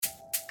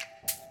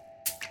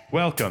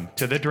Welcome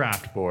to the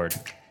Draft Board,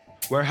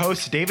 where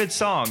hosts David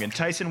Song and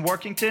Tyson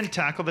Workington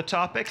tackle the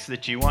topics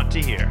that you want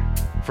to hear.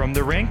 From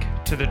the rink,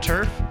 to the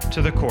turf,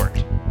 to the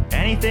court.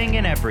 Anything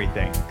and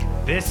everything.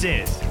 This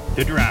is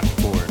the Draft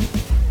Board.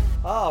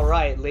 All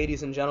right,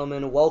 ladies and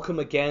gentlemen, welcome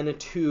again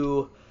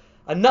to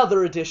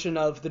another edition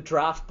of the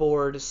Draft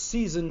Board,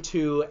 Season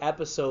 2,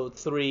 Episode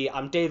 3.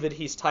 I'm David,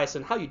 he's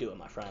Tyson. How you doing,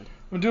 my friend?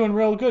 I'm doing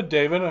real good,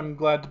 David. I'm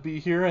glad to be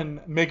here and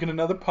making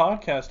another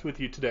podcast with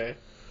you today.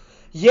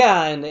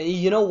 Yeah, and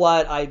you know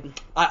what? I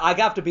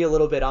have to be a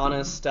little bit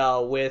honest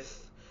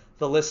with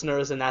the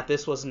listeners in that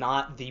this was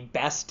not the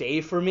best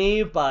day for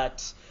me,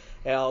 but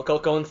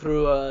going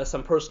through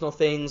some personal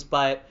things.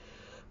 But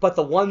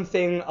the one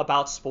thing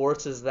about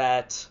sports is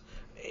that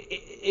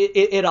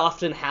it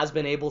often has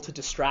been able to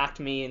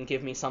distract me and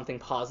give me something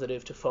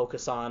positive to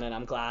focus on, and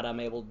I'm glad I'm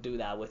able to do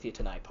that with you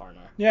tonight,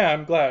 partner. Yeah,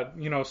 I'm glad.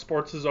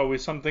 Sports is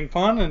always something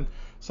fun and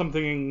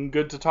something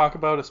good to talk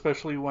about,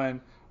 especially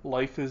when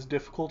life is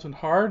difficult and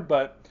hard,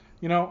 but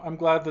I'm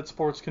glad that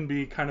sports can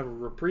be kind of a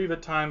reprieve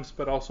at times,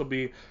 but also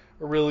be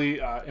a really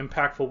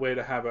impactful way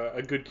to have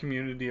a good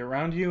community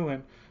around you.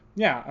 And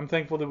yeah, I'm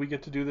thankful that we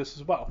get to do this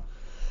as well.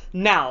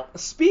 Now,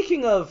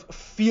 speaking of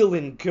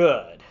feeling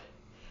good,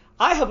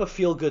 I have a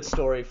feel-good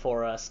story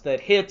for us that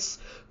hits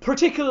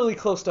particularly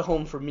close to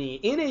home for me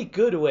in a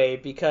good way,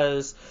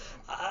 because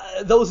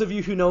those of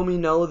you who know me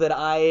know that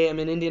I am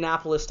in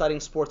Indianapolis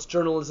studying sports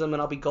journalism,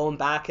 and I'll be going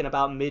back in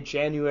about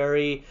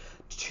mid-January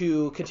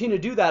to continue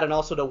to do that and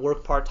also to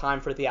work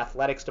part-time for the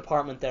athletics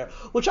department there,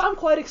 which I'm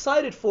quite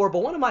excited for.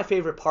 But one of my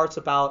favorite parts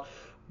about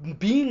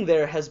being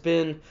there has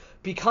been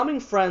becoming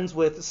friends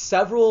with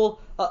several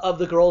of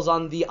the girls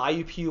on the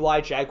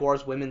IUPUI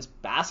Jaguars women's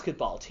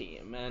basketball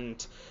team.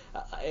 And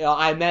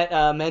I met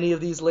many of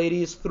these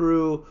ladies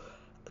through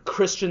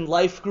Christian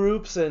life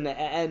groups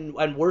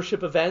and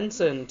worship events,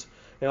 and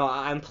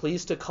I'm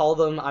pleased to call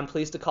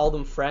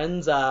them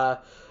friends.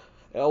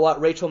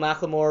 Rachel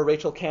McLemore,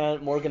 Rachel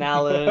Kent, Morgan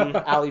Allen,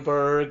 Allie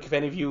Berg, if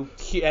any of you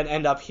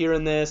end up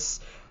hearing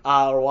this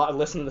or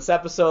listen to this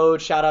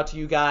episode, shout out to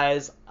you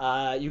guys.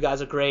 You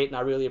guys are great, and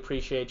I really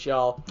appreciate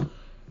y'all.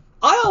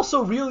 I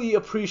also really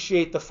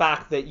appreciate the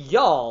fact that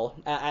y'all,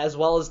 as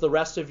well as the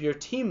rest of your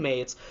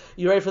teammates,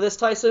 you ready for this,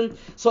 Tyson?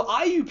 So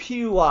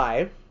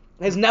IUPUI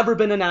has never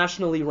been a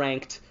nationally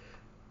ranked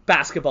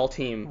basketball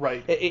team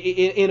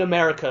in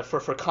America.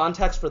 For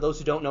context, for those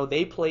who don't know,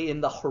 they play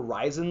in the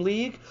Horizon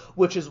League,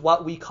 which is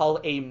what we call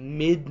a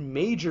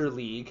mid-major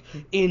league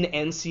in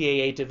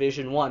NCAA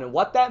Division I. And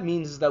what that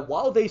means is that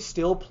while they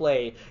still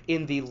play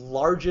in the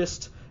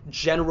largest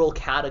general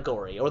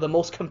category, or the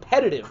most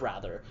competitive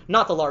rather,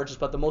 not the largest,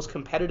 but the most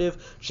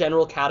competitive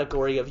general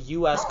category of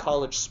U.S.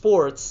 college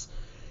sports,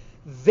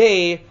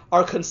 they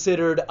are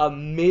considered a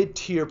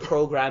mid-tier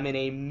program in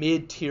a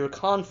mid-tier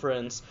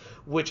conference,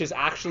 which is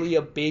actually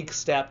a big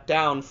step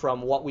down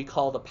from what we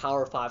call the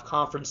Power 5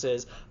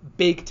 conferences,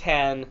 Big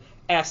Ten,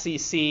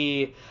 SEC,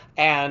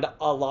 and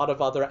a lot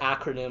of other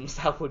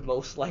acronyms that would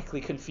most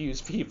likely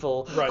confuse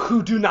people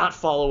who do not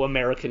follow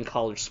American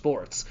college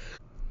sports.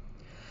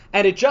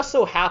 And it just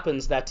so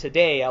happens that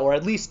today, or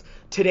at least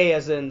today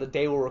as in the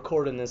day we're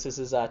recording this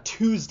is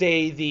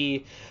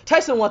Tuesday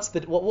Tyson, what's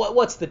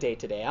the day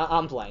today?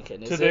 I'm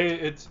blanking.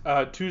 It's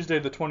Tuesday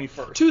the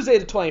 21st. Tuesday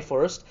the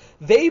 21st.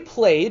 They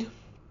played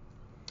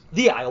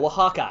the Iowa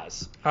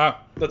Hawkeyes.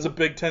 That's a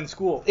Big Ten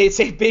school. It's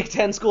a Big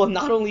Ten school.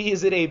 Not only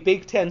is it a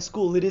Big Ten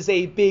school, it is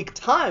a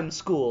big-time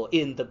school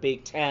in the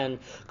Big Ten,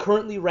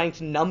 currently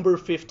ranked number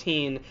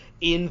 15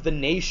 in the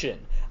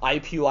nation.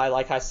 IUPUI,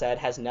 like I said,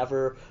 has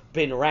never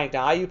been ranked.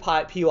 Now,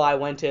 IUPUI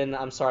went in,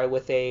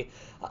 with a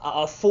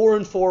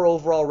 4-4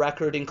 overall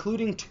record,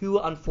 including 2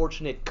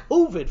 unfortunate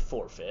COVID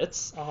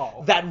forfeits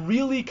that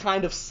really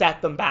kind of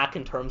set them back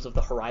in terms of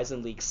the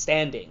Horizon League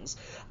standings.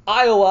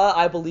 Iowa,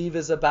 I believe,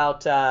 is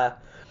about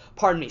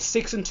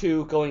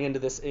 6-2 going into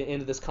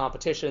this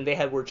competition.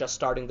 They were just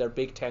starting their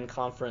Big Ten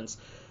conference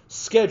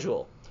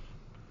schedule.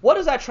 What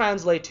does that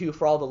translate to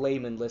for all the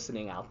laymen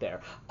listening out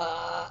there?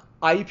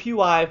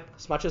 IUPUI,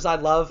 as much as I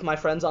love my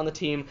friends on the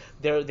team,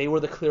 they were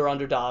the clear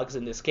underdogs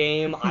in this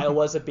game.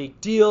 Iowa's a big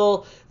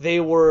deal.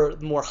 They were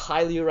the more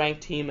highly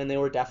ranked team, and they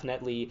were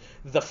definitely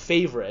the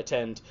favorite.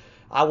 And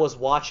I was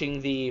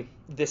watching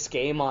this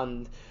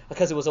game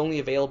because it was only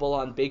available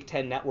on Big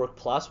Ten Network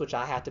Plus, which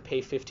I had to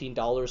pay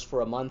 $15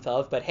 for a month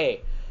of. But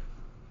hey,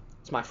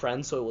 it's my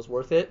friend, so it was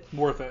worth it.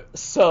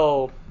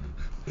 So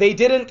They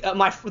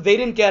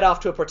didn't get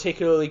off to a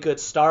particularly good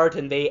start,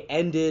 and they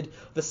ended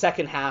the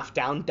second half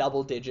down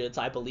double digits.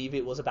 I believe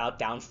it was about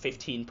down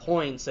 15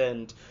 points.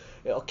 And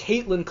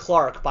Caitlin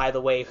Clark, by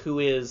the way, who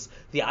is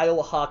the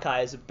Iowa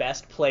Hawkeyes'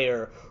 best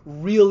player,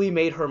 really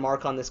made her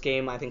mark on this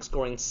game. I think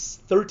scoring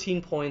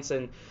 13 points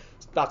and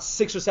about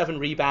 6 or 7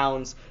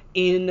 rebounds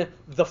in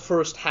the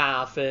first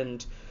half.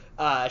 And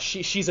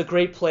she's a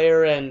great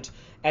player, and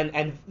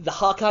the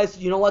Hawkeyes,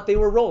 you know what, they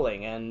were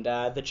rolling, and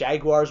the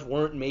Jaguars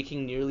weren't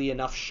making nearly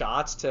enough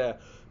shots to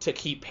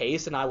keep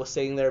pace, and I was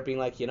sitting there being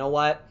like, you know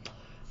what,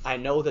 I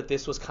know that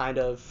this was kind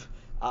of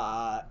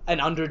an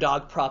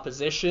underdog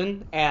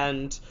proposition,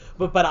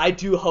 but I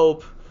do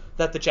hope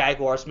that the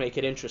Jaguars make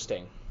it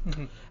interesting.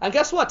 Mm-hmm. And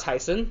guess what,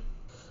 Tyson?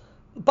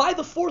 By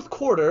the fourth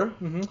quarter,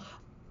 Mm-hmm.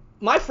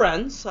 my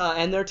friends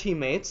and their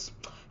teammates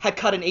had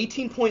cut an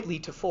 18-point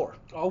lead to 4.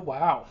 Oh,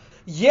 wow.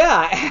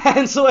 Yeah,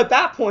 and so at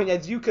that point,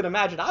 as you can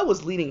imagine, I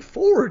was leaning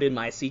forward in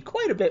my seat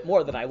quite a bit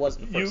more than I was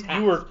in the first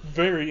half. You were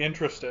very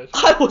interested.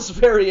 I was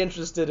very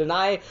interested, and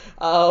I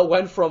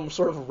went from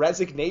sort of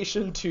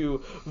resignation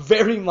to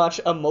very much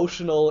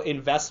emotional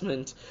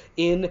investment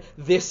in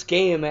this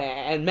game.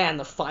 And man,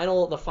 the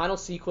final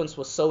sequence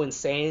was so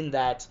insane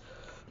that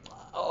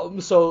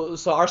so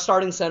our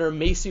starting center,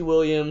 Macy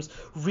Williams,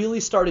 really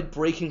started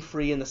breaking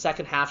free in the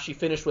second half. She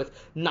finished with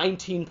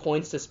 19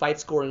 points despite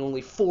scoring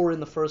only 4 in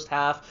the first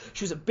half.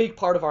 She was a big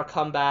part of our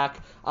comeback.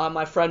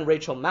 My friend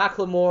Rachel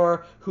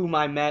McLemore, whom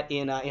I met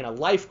in a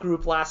life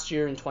group last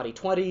year in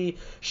 2020,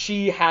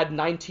 she had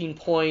 19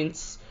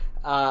 points.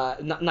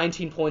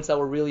 19 points that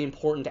were really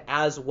important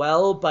as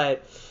well,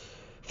 but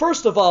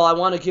first of all, I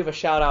want to give a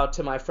shout out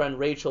to my friend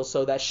Rachel,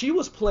 so that she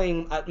was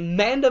playing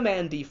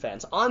man-to-man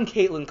defense on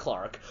Caitlin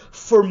Clark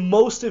for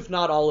most, if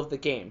not all, of the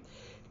game.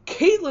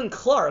 Caitlin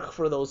Clark,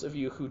 for those of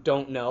you who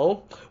don't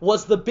know,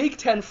 was the Big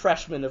Ten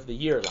Freshman of the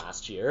Year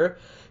last year.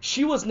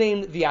 She was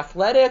named the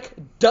Athletic,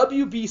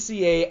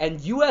 WBCA, and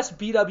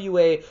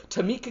USBWA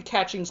Tamika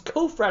Catchings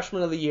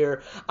Co-Freshman of the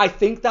Year. I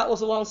think that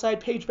was alongside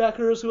Paige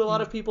Beckers, who a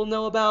lot of people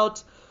know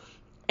about.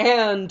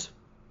 And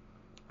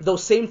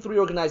those same 3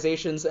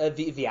 organizations,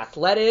 the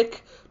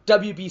Athletic,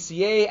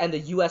 WBCA, and the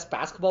U.S.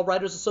 Basketball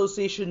Writers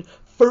Association,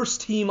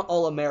 first team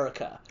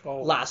All-America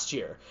last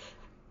year.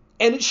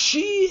 And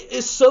she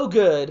is so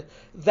good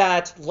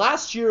that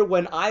last year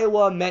when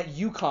Iowa met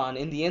UConn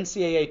in the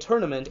NCAA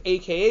tournament,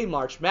 aka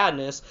March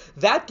Madness,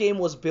 that game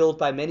was billed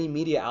by many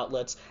media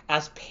outlets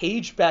as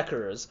Paige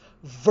Beckers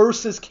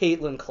versus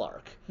Caitlin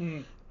Clark.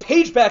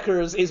 Paige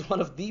Beckers is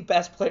one of the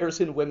best players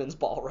in women's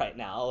ball right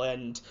now,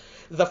 and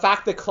the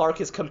fact that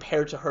Clark is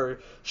compared to her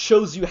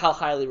shows you how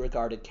highly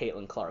regarded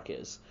Caitlin Clark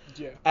is.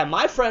 Yeah. And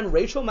my friend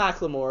Rachel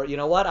McLemore, you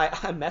know what? I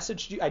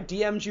messaged you, I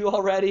DM'd you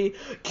already,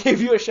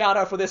 gave you a shout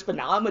out for this, but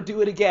now I'm going to do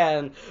it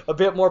again a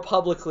bit more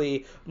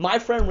publicly. My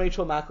friend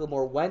Rachel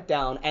McLemore went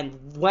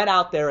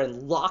out there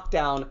and locked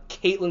down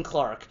Caitlin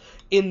Clark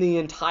in the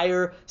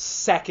entire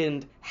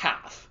second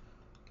half.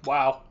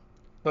 Wow.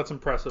 That's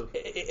impressive.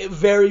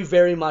 Very,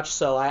 very much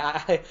so.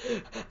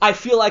 I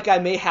feel like I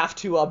may have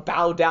to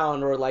bow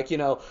down or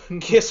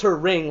kiss her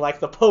ring like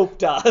the Pope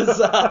does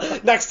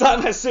next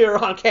time I see her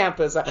on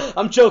campus.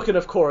 I'm joking,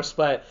 of course,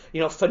 but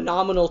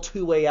phenomenal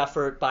two-way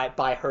effort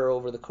by her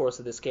over the course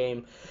of this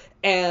game.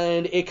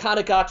 And it kind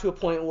of got to a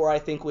point where I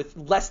think with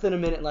less than a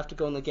minute left to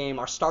go in the game,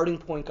 our starting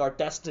point guard,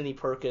 Destiny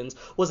Perkins,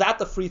 was at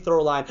the free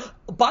throw line.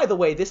 By the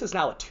way, this is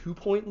now a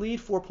 2-point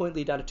lead, 4-point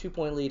lead down to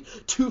 2-point lead,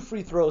 2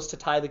 free throws to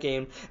tie the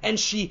game, and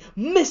she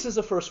misses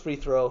a first free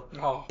throw,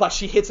 but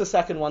she hits a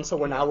second one, so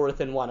we're now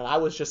within 1. And I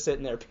was just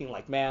sitting there being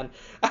like, man,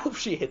 I hope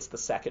she hits the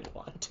second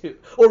one too.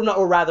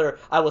 Or rather,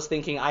 I was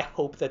thinking, I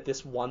hope that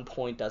this 1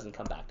 point doesn't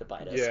come back to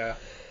bite us. Yeah.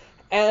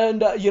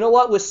 And you know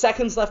what? With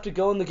seconds left to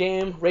go in the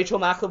game, Rachel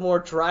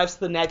McLemore drives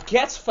to the net,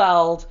 gets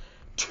fouled,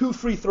 2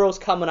 free throws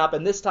coming up,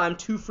 and this time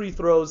 2 free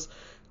throws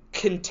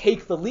can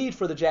take the lead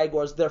for the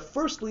Jaguars, their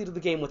first lead of the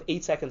game with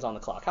 8 seconds on the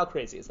clock. How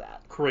crazy is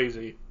that?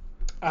 Crazy.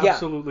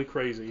 Absolutely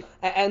crazy.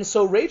 And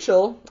so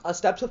Rachel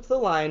steps up to the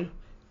line,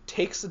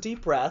 takes a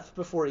deep breath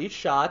before each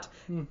shot,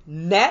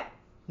 net.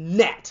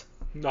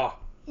 No.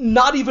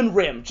 Not even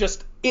rim,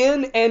 just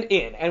in and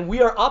in. And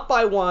we are up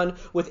by 1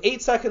 with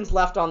 8 seconds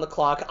left on the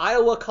clock.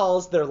 Iowa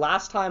calls their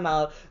last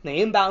timeout. They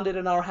inbounded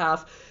in our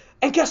half.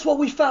 And guess what?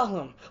 We fouled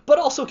them. But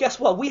also, guess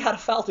what? We had a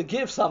foul to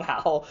give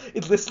somehow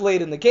this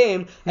late in the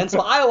game. And so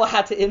Iowa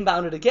had to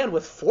inbound it again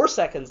with 4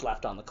 seconds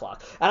left on the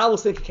clock. And I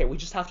was thinking, okay, we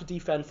just have to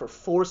defend for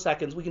 4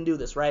 seconds. We can do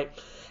this, right?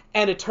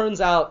 And it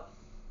turns out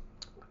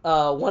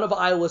one of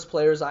Iowa's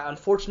players,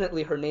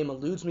 unfortunately her name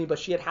eludes me, but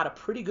she had a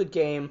pretty good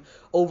game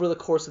over the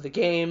course of the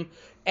game,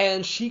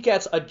 and she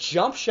gets a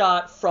jump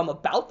shot from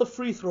about the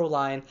free throw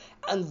line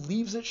and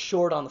leaves it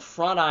short on the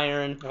front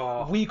iron.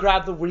 We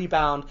grab the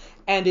rebound,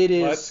 and it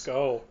is...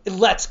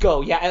 Let's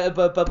go. Yeah,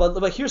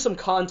 but here's some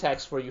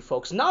context for you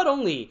folks. Not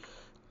only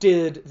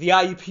did the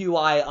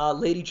IUPUI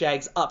Lady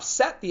Jags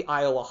upset the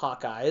Iowa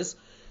Hawkeyes,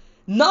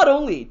 not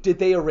only did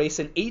they erase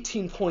an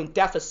 18-point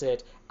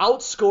deficit,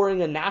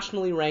 outscoring a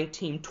nationally ranked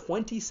team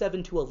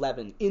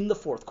 27-11 in the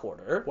fourth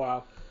quarter.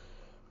 Wow.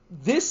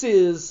 This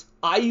is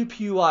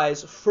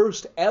IUPUI's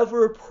first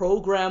ever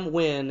program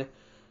win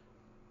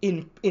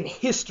in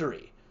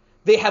history.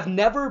 They have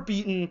never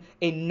beaten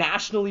a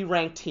nationally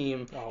ranked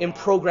team in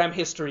program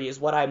history, is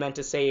what I meant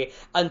to say,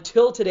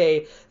 until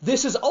today.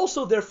 This is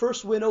also their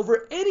first win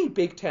over any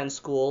Big Ten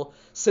school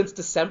since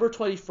December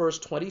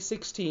 21st,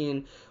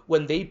 2016,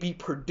 when they beat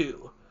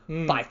Purdue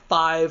by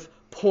 5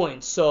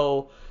 points.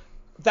 So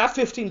that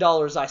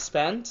 $15 I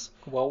spent,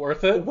 Well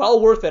worth it. well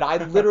worth it. I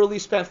literally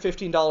spent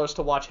 $15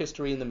 to watch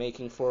history in the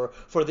making for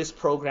this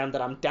program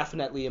that I'm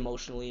definitely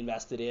emotionally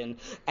invested in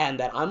and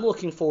that I'm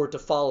looking forward to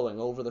following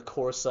over the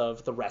course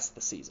of the rest of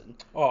the season.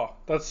 Oh,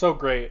 that's so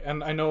great.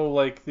 And I know,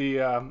 like, the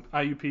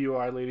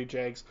IUPUI Lady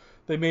Jags,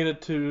 they made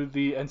it to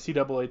the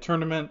NCAA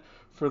tournament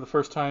for the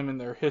first time in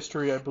their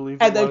history, I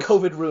believe. And then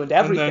COVID ruined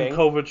everything. And then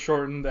COVID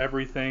shortened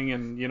everything,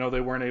 and,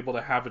 they weren't able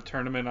to have a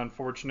tournament,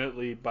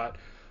 unfortunately. But,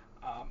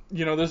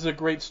 this is a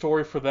great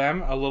story for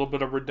them, a little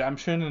bit of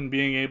redemption, and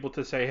being able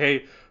to say,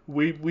 hey,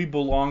 we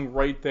belong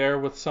right there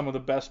with some of the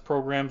best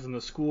programs in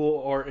the school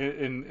or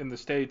in the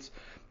States.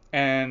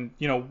 And,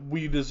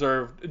 we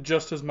deserve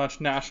just as much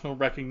national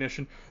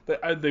recognition.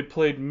 They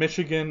played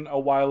Michigan a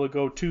while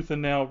ago, tooth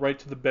and nail, right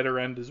to the bitter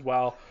end as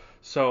well.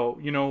 So,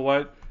 you know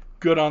what?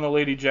 Good on the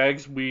Lady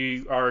Jags.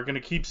 We are going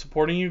to keep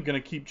supporting you,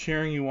 going to keep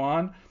cheering you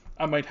on.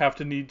 I might have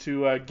to need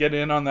to get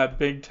in on that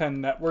Big Ten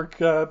Network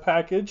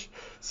package,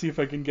 see if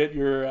I can get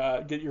your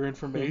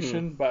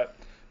information. Mm-hmm. But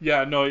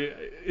yeah, no,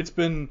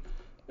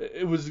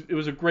 it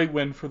was a great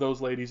win for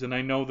those ladies, and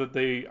I know that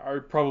they are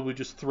probably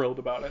just thrilled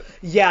about it.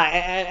 Yeah,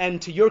 and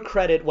to your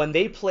credit, when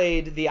they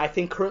played the, I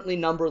think, currently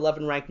number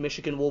 11 ranked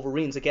Michigan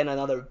Wolverines, again,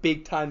 another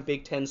big-time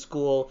Big Ten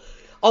school,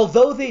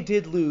 although they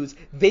did lose,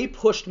 they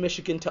pushed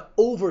Michigan to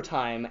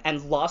overtime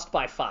and lost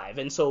by 5.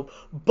 And so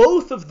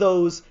both of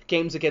those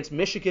games against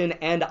Michigan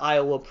and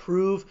Iowa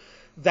prove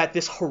that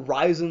this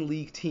Horizon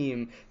League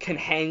team can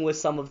hang with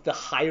some of the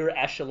higher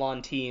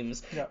echelon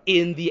teams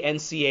in the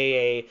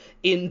NCAA,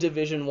 in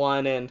Division I,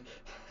 and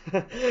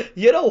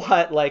you know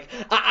what, like,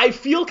 I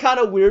feel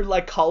kind of weird,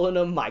 like, calling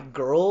them my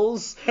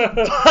girls,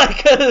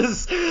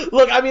 because,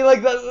 look, I mean,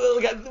 like,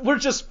 we're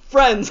just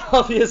friends,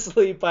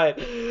 obviously, but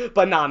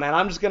nah, man,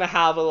 I'm just gonna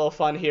have a little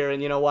fun here,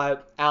 and you know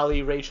what,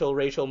 Allie,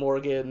 Rachel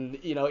Morgan,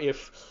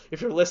 if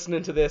you're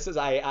listening to this, as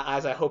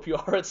I hope you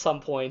are at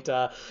some point,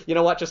 you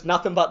know what, just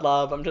nothing but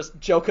love. I'm just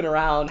joking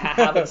around,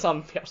 having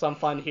some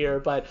fun here,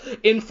 but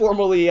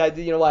informally,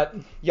 you know what,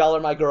 y'all are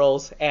my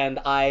girls, and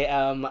I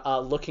am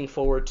looking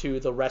forward to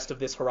the rest of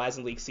this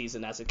Horizon League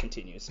season as it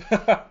continues.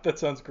 That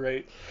sounds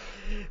great.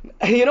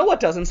 You know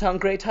what doesn't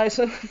sound great,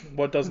 Tyson?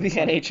 What doesn't? The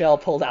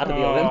NHL pulled out of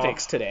the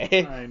Olympics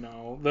today. I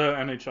know. The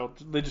NHL,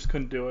 they just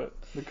couldn't do it.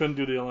 They couldn't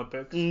do the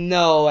Olympics.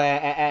 No,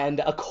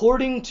 and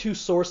according to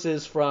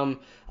sources from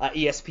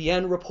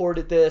ESPN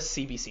reported this,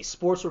 CBC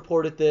Sports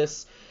reported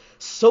this,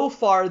 so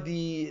far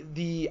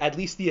the at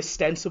least the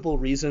ostensible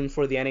reason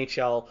for the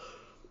NHL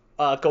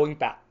going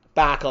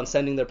back on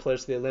sending their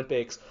players to the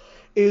Olympics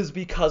is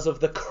because of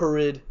the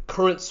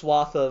current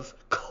swath of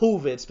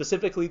COVID,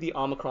 specifically the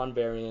Omicron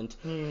variant,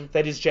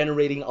 that is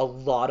generating a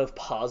lot of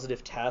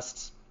positive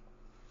tests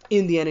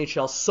in the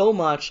NHL, so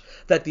much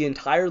that the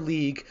entire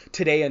league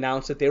today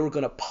announced that they were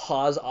going to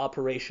pause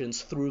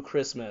operations through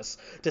Christmas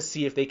to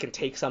see if they can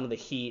take some of the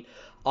heat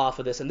off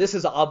of this. And this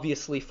is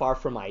obviously far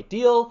from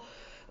ideal,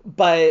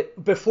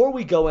 but before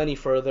we go any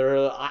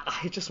further,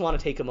 I just want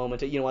to take a moment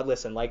to, you know what,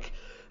 listen, like,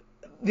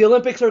 the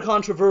Olympics are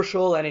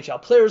controversial, NHL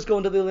players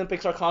going to the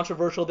Olympics are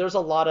controversial, there's a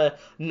lot of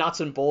nuts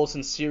and bolts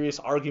and serious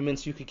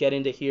arguments you could get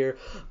into here,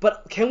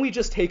 but can we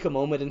just take a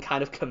moment and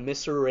kind of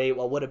commiserate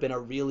what would have been a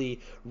really,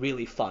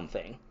 really fun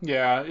thing?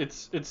 Yeah,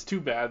 it's too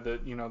bad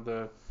that,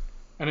 the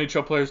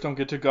NHL players don't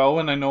get to go,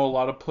 and I know a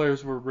lot of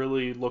players were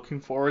really looking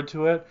forward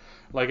to it.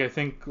 Like, I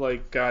think,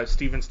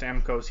 Steven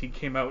Stamkos, he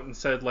came out and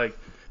said,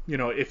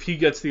 if he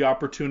gets the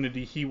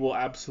opportunity, he will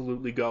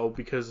absolutely go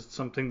because it's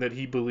something that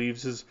he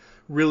believes is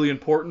really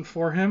important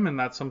for him, and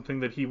that's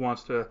something that he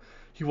wants to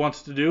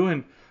do.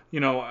 And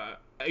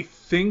I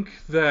think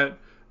that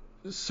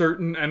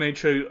certain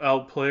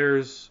NHL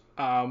players,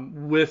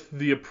 with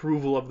the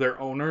approval of their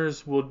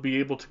owners, would be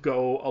able to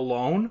go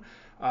alone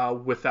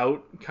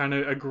without kind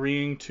of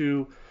agreeing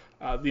to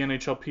the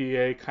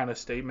NHLPA kind of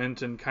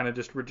statement and kind of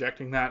just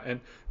rejecting that. And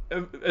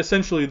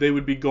essentially, they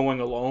would be going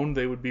alone.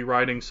 They would be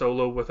riding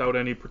solo without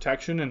any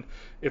protection. And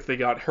if they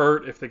got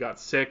hurt, if they got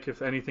sick,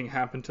 if anything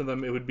happened to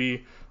them, it would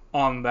be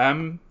on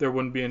them. There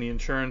wouldn't be any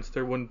insurance.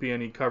 There wouldn't be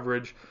any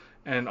coverage.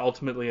 And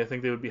ultimately, I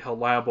think they would be held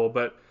liable.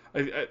 But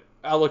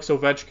Alex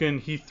Ovechkin,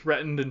 he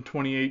threatened in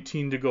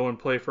 2018 to go and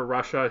play for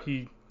Russia.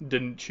 He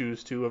didn't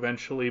choose to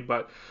eventually.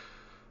 But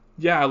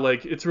yeah,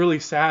 it's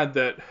really sad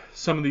that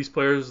some of these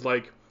players,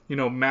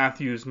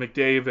 Matthews,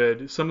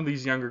 McDavid, some of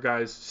these younger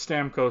guys,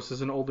 Stamkos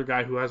is an older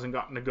guy who hasn't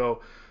gotten to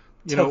go.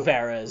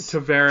 Tavares,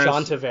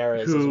 John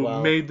Tavares who as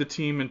well, made the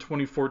team in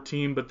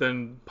 2014, but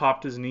then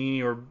popped his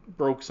knee or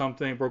broke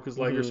his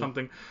leg or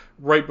something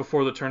right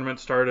before the tournament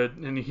started,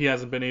 and he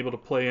hasn't been able to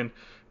play in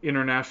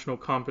international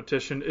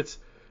competition.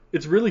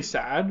 It's really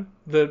sad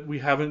that we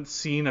haven't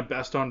seen a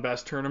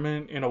best-on-best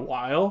tournament in a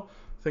while.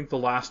 I think the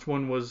last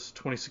one was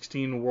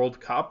 2016 World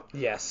Cup.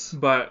 Yes.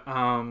 But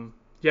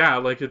yeah,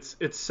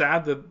 it's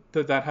sad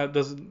that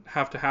doesn't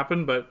have to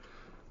happen, but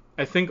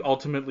I think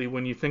ultimately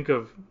when you think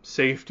of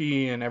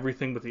safety and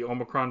everything with the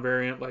Omicron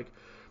variant,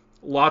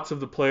 lots of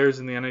the players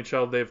in the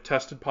NHL, they've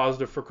tested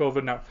positive for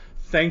COVID. Now,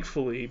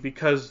 thankfully,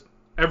 because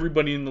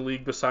everybody in the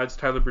league besides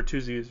Tyler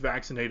Bertuzzi is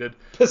vaccinated.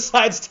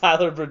 Besides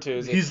Tyler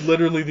Bertuzzi. He's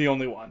literally the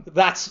only one.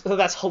 That's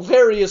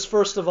hilarious,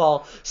 first of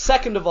all.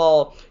 Second of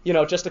all,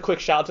 just a quick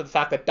shout out to the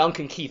fact that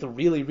Duncan Keith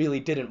really, really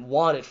didn't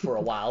want it for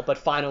a while, but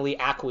finally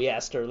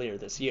acquiesced earlier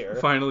this year.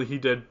 Finally, he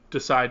did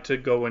decide to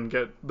go and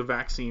get the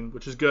vaccine,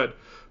 which is good.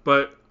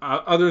 But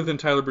other than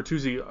Tyler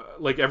Bertuzzi,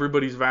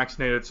 everybody's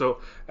vaccinated, so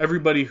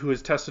everybody who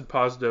has tested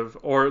positive,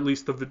 or at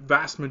least the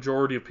vast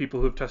majority of people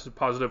who have tested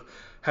positive,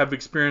 have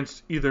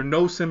experienced either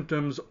no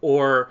symptoms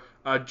or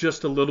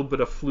just a little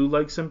bit of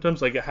flu-like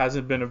symptoms. It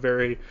hasn't been a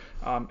very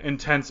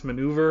intense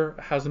maneuver,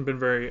 it hasn't been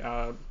very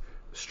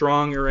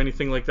strong or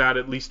anything like that,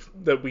 at least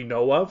that we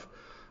know of.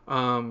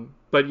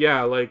 But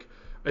yeah,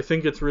 I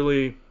think it's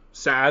really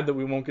sad that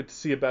we won't get to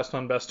see a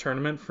best-on-best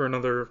tournament for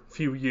another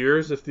few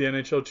years if the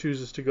NHL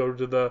chooses to go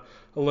to the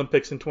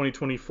Olympics in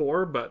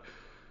 2024. But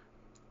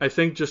I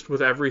think just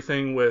with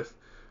everything with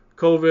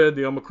COVID,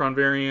 the Omicron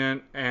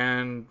variant,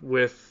 and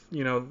with,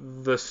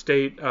 the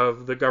state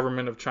of the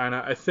government of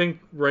China, I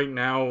think right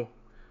now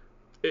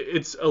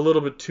it's a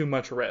little bit too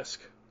much risk.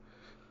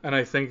 And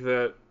I think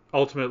that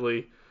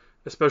ultimately,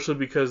 especially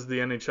because the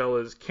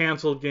NHL has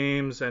canceled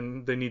games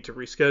and they need to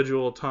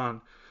reschedule a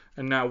ton,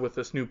 and now with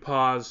this new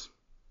pause,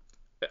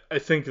 I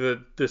think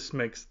that this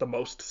makes the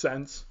most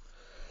sense.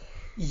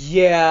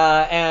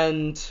 Yeah,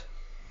 and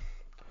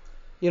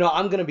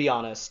I'm gonna be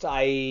honest.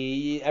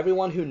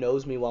 Everyone who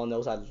knows me well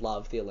knows I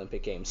love the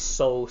Olympic Games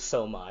so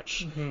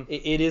much. Mm-hmm.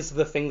 It is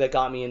the thing that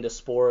got me into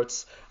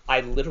sports.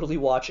 I literally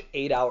watch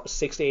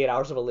 6 to 8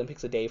 hours of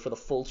Olympics a day for the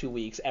full 2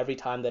 weeks every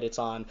time that it's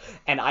on,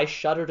 and I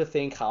shudder to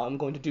think how I'm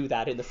going to do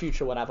that in the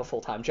future when I have a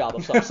full-time job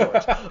of some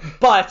sort.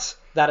 But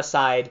that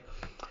aside,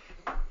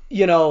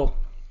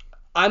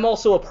 I'm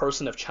also a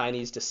person of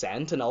Chinese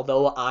descent, and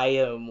although I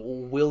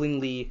am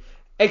willingly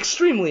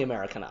extremely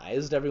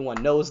Americanized,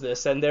 everyone knows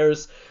this, and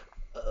there's,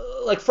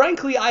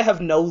 frankly, I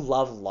have no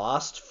love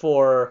lost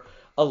for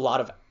a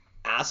lot of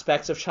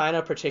aspects of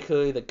China,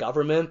 particularly the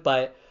government,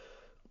 but,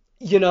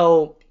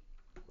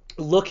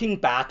 looking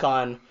back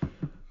on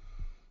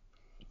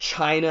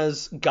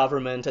China's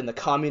government and the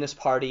Communist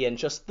Party and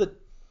just the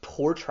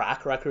poor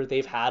track record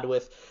they've had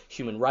with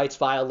human rights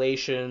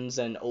violations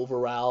and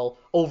overall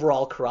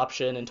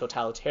corruption and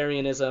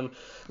totalitarianism.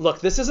 Look,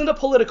 this isn't a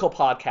political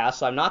podcast,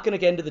 so I'm not going to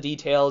get into the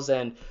details,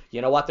 and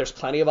you know what, there's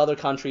plenty of other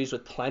countries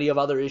with plenty of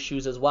other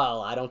issues as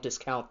well. I don't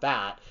discount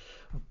that.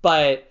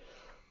 But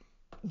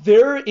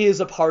there is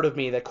a part of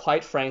me that,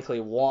 quite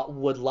frankly,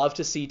 would love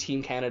to see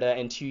Team Canada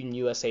and Team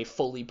USA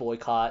fully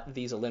boycott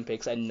these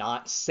Olympics and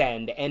not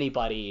send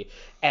anybody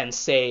and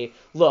say,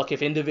 look,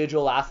 if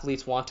individual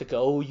athletes want to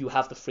go, you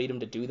have the freedom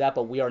to do that,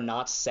 but we are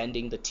not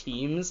sending the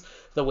teams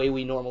the way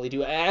we normally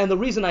do. And the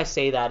reason I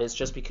say that is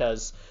just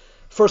because,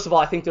 first of all,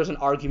 I think there's an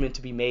argument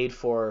to be made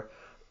for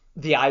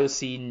the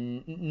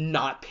IOC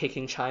not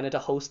picking China to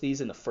host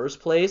these in the first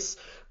place,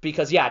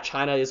 because, yeah,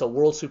 China is a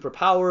world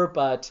superpower,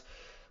 but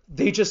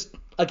they just,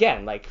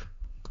 again,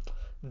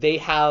 they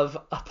have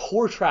a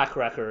poor track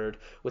record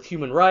with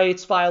human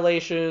rights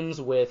violations,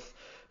 with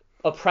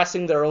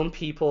oppressing their own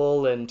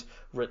people and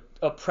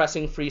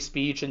oppressing free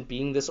speech and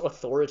being this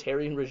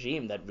authoritarian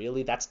regime that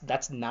really,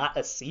 that's not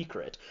a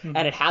secret. Mm-hmm.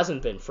 And it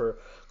hasn't been for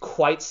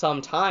quite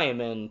some time.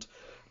 And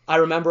I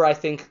remember, I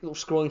think,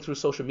 scrolling through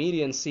social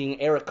media and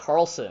seeing Erik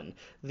Karlsson,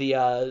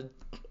 the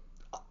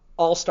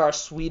all-star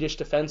Swedish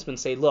defenseman,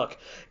 say, look,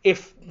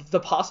 if the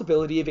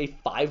possibility of a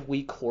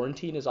 5-week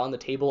quarantine is on the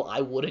table,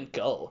 I wouldn't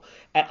go.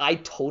 And I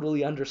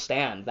totally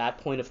understand that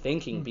point of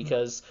thinking, mm-hmm.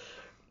 because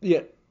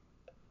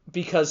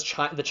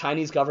the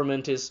Chinese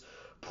government is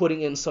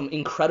putting in some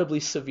incredibly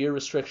severe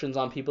restrictions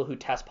on people who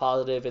test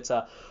positive. It's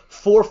a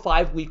 4 or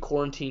 5 week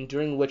quarantine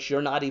during which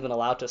you're not even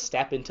allowed to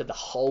step into the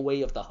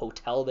hallway of the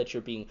hotel that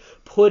you're being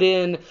put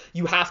in.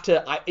 You have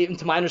to,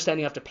 to my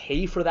understanding, you have to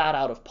pay for that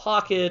out of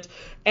pocket.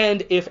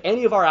 And if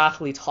any of our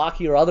athletes,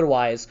 hockey or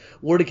otherwise,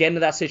 were to get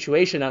into that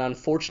situation, and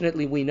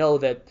unfortunately we know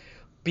that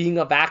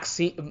being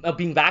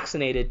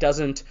vaccinated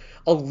doesn't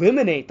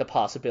eliminate the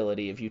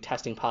possibility of you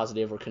testing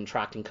positive or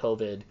contracting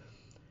COVID,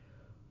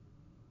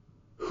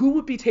 who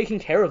would be taking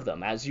care of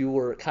them, as you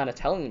were kind of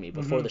telling me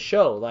before mm-hmm. the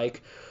show?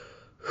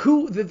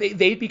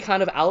 They'd be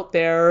kind of out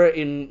there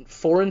in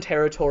foreign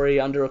territory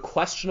under a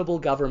questionable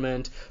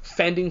government,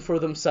 fending for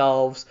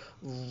themselves,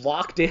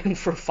 locked in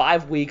for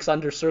 5 weeks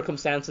under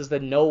circumstances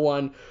that no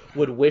one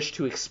would wish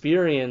to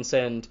experience.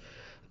 And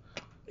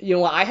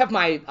I have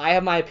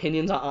my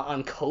opinions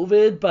on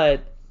COVID,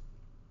 but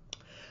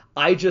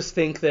I just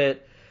think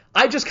that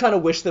I just kind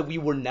of wish that we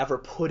were never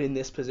put in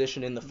this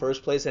position in the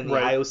first place, and the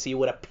right. IOC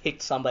would have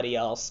picked somebody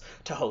else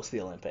to host the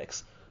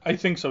Olympics. I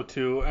think so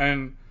too,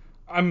 and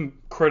I'm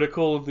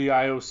critical of the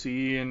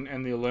IOC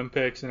and the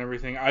Olympics and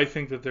everything. I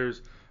think that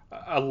there's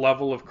a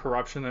level of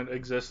corruption that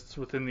exists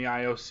within the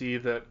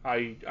IOC that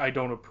I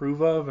don't approve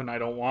of and I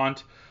don't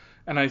want.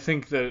 And I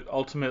think that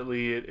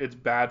ultimately it's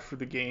bad for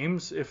the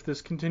games if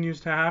this continues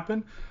to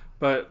happen.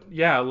 But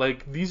yeah,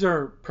 these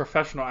are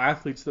professional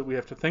athletes that we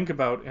have to think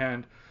about,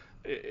 and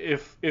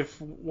if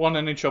one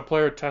NHL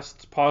player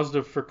tests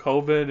positive for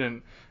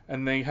COVID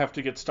and they have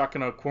to get stuck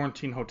in a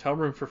quarantine hotel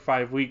room for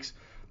 5 weeks.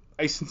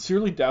 I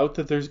sincerely doubt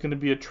that there's going to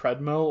be a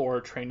treadmill or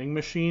a training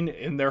machine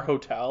in their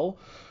hotel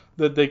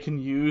that they can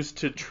use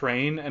to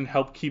train and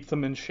help keep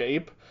them in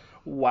shape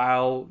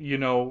while,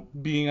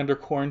 being under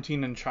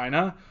quarantine in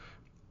China.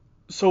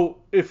 So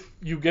if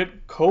you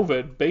get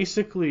COVID,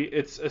 basically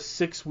it's a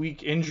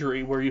 6-week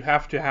injury where you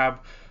have to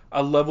have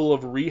a level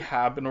of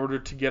rehab in order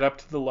to get up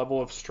to the level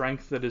of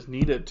strength that is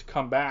needed to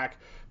come back,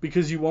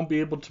 because you won't be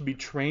able to be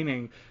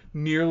training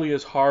nearly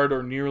as hard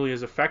or nearly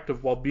as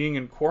effective while being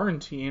in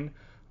quarantine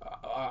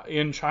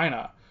in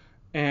China.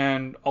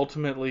 And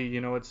ultimately,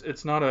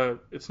 it's not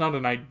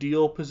an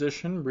ideal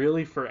position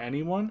really for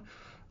anyone.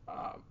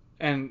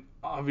 And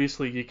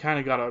obviously you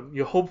kind of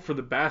you hope for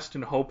the best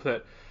and hope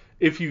that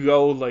if you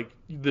go, like,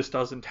 this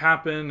doesn't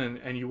happen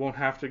and you won't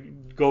have to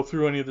go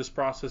through any of this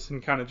process,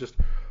 and kind of just,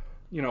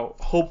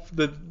 hope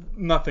that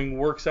nothing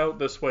works out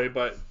this way.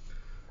 But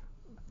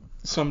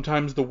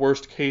sometimes the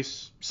worst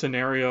case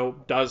scenario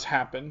does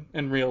happen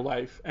in real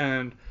life.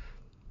 And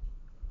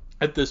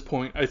at this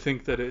point, I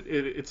think that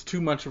it's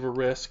too much of a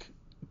risk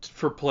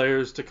for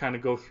players to kind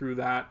of go through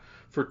that,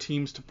 for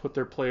teams to put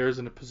their players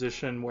in a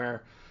position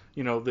where,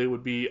 they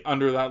would be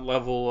under that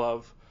level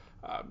of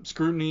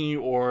scrutiny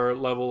or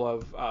level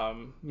of,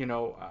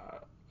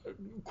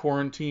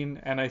 quarantine.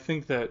 And I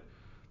think that,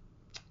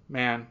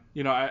 man,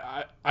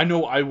 I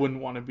know I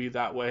wouldn't want to be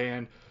that way.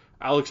 And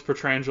Alex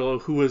Pietrangelo,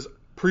 who was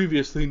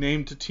previously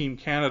named to Team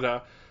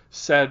Canada,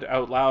 said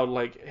out loud,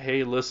 like,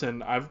 hey,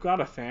 listen, I've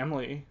got a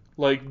family.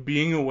 Like,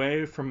 being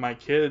away from my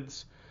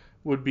kids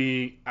would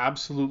be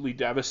absolutely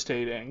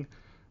devastating,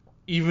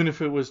 even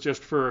if it was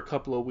just for a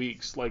couple of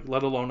weeks, like,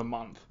 let alone a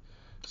month.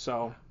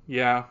 So,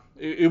 yeah,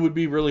 it would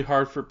be really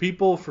hard for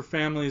people, for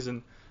families,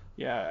 and,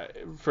 yeah,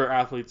 for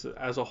athletes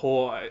as a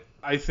whole.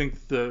 I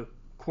think the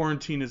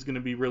quarantine is going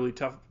to be really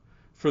tough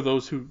for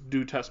those who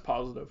do test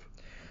positive.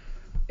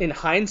 In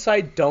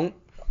hindsight, don't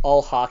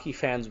all hockey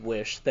fans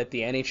wish that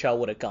the NHL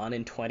would have gone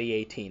in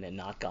 2018 and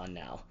not gone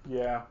now?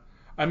 Yeah.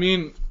 I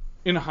mean,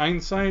 in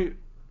hindsight,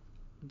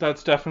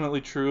 that's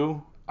definitely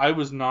true. I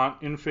was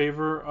not in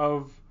favor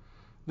of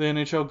the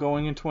NHL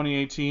going in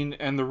 2018,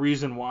 and the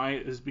reason why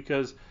is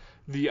because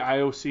the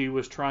IOC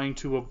was trying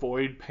to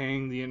avoid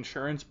paying the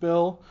insurance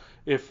bill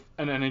if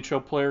an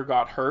NHL player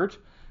got hurt,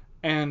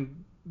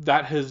 and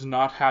that has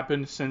not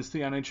happened since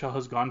the NHL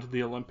has gone to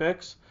the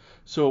Olympics.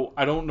 So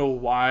I don't know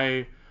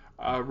why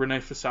Renee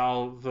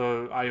Fassal,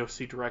 the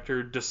IOC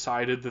director,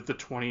 decided that the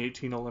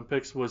 2018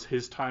 Olympics was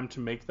his time to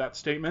make that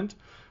statement.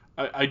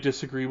 I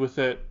disagree with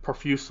it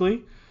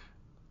profusely.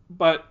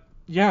 But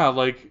yeah,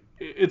 like,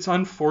 it's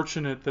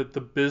unfortunate that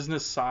the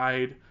business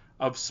side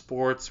of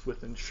sports,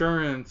 with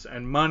insurance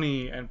and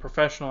money and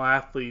professional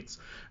athletes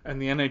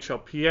and the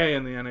NHLPA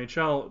and the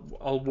NHL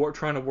all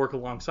trying to work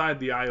alongside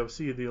the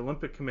IOC, the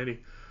Olympic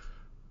Committee,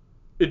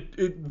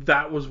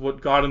 that was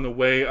what got in the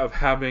way of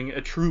having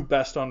a true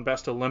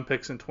best-on-best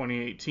Olympics in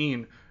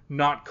 2018,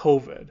 not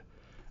COVID.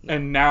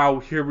 And now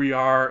here we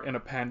are in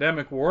a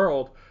pandemic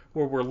world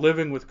where we're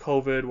living with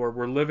COVID, where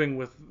we're living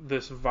with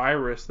this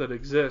virus that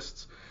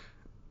exists.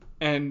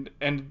 And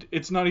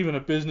it's not even a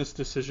business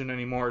decision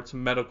anymore, it's a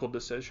medical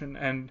decision.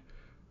 And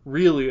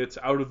really, it's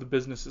out of the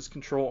business's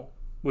control,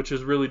 which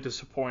is really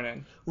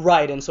disappointing.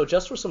 Right, and so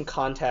just for some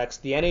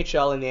context, the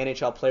NHL and the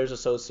NHL Players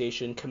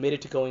Association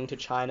committed to going to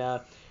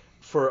China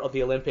for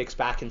the Olympics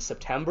back in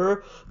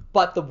September,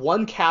 but the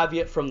one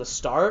caveat from the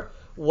start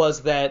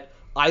was that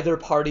either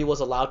party was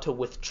allowed to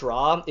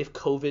withdraw if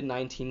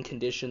COVID-19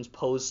 conditions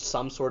posed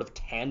some sort of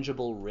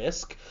tangible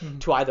risk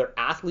to either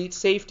athlete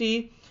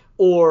safety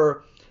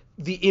or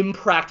the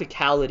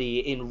impracticality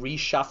in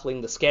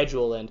reshuffling the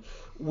schedule. And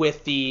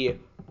with the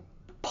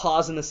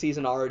pause in the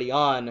season already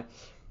on,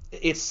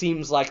 it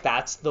seems like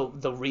that's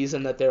the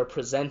reason that they're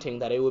presenting,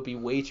 that it would be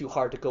way too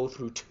hard to go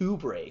through 2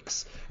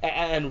 breaks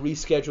and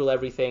reschedule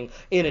everything,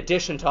 in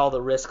addition to all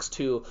the risks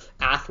to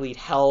athlete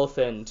health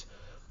and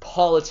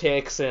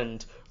politics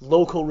and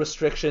local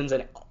restrictions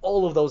and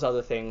all of those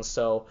other things.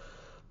 So,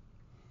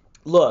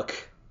 look.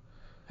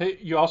 Hey,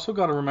 you also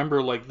got to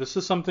remember, like, this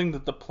is something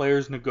that the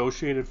players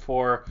negotiated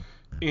for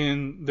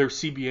in their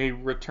CBA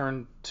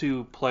return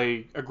to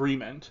play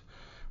agreement,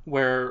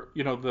 where,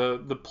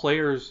 the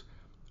players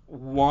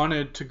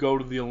wanted to go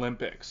to the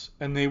Olympics,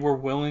 and they were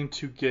willing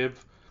to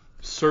give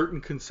certain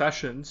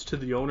concessions to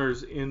the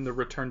owners in the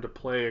return to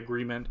play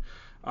agreement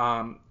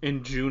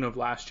in June of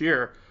last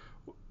year,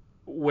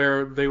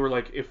 where they were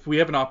like, if we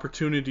have an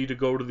opportunity to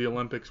go to the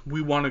Olympics,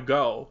 we want to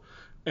go.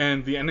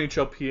 And the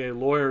NHLPA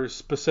lawyers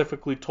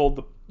specifically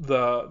told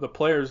the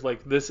players,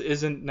 like, this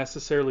isn't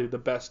necessarily the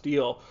best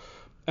deal.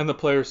 And the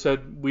players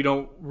said, we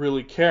don't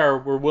really care.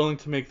 We're willing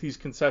to make these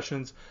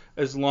concessions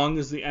as long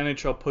as the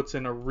NHL puts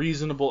in a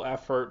reasonable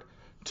effort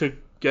to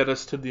get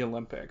us to the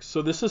Olympics.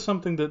 So this is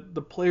something that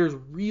the players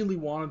really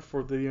wanted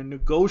for. They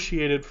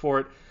negotiated for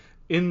it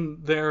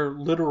in their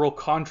literal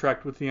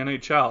contract with the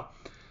NHL.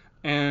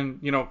 And,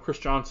 Chris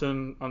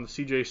Johnson on the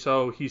CJ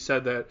show, he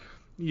said that,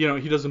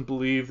 he doesn't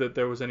believe that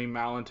there was any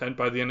malintent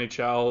by the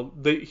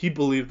NHL. He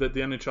believed that the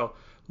NHL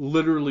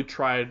literally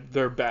tried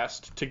their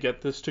best to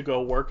get this to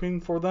go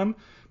working for them.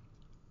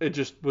 It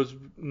just was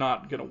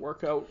not going to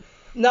work out.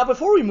 Now,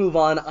 before we move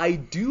on, I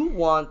do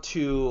want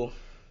to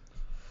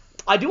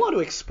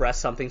express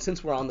something,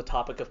 since we're on the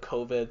topic of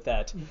COVID,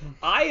 that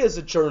I, as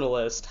a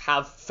journalist,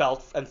 have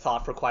felt and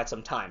thought for quite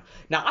some time.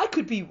 Now, I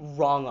could be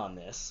wrong on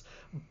this,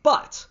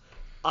 but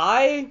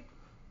I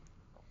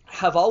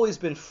have always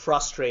been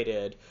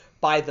frustrated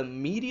by the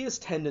media's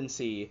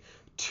tendency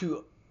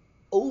to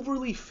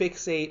overly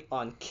fixate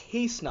on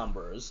case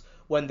numbers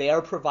when they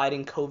are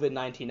providing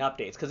COVID-19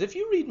 updates. Because if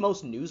you read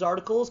most news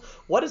articles,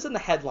 what is in the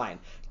headline?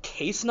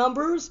 Case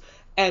numbers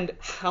and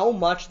how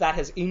much that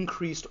has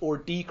increased or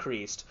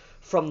decreased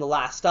from the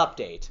last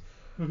update.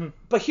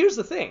 But here's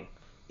the thing.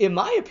 In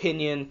my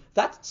opinion,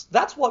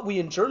 that's what we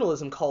in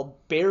journalism call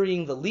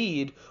burying the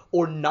lead,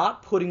 or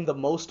not putting the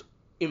most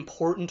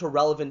important or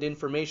relevant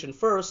information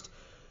first,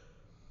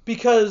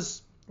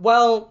 because,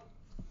 well,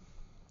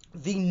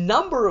 the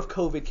number of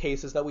COVID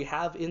cases that we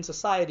have in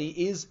society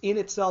is in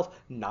itself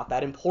not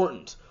that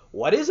important.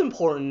 What is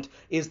important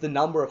is the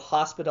number of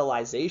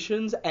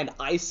hospitalizations and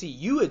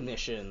ICU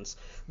admissions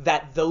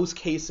that those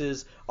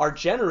cases are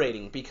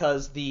generating,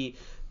 because the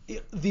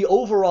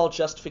overall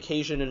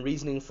justification and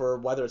reasoning for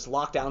whether it's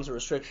lockdowns or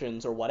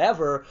restrictions or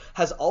whatever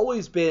has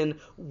always been,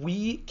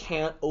 we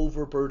can't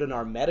overburden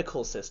our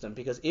medical system,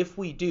 because if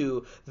we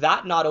do,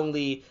 that not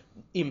only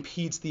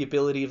impedes the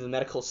ability of the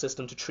medical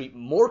system to treat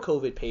more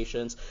COVID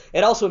patients,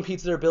 it also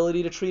impedes their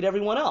ability to treat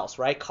everyone else,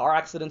 right? Car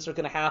accidents are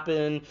going to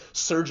happen,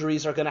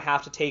 surgeries are going to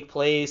have to take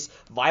place,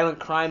 violent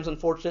crimes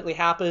unfortunately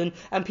happen,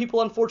 and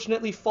people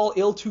unfortunately fall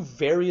ill to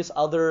various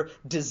other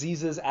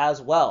diseases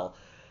as well.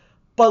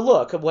 But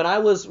look, when I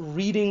was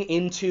reading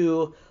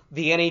into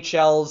the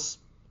NHL's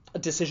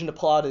decision to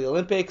pull out of the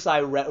Olympics,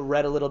 I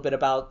read a little bit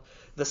about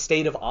the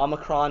state of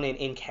Omicron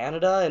in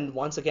Canada, and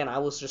once again, I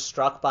was just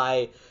struck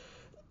by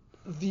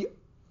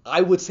I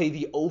would say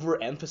the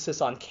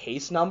overemphasis on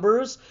case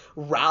numbers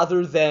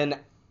rather than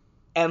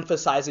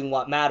emphasizing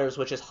what matters,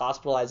 which is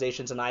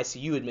hospitalizations and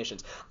ICU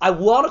admissions. I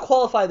want to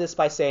qualify this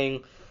by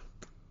saying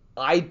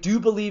I do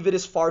believe it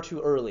is far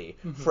too early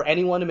for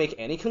anyone to make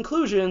any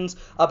conclusions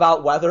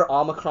about whether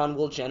Omicron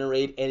will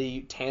generate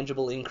any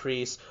tangible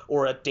increase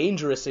or a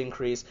dangerous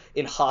increase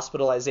in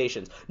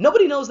hospitalizations.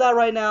 Nobody knows that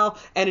right now,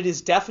 and it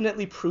is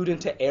definitely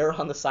prudent to err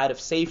on the side of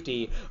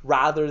safety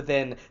rather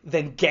than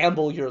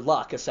gamble your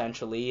luck,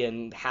 essentially,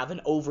 and have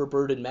an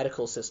overburdened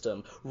medical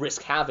system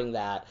risk having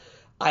that.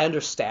 I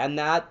understand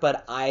that,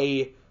 but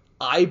I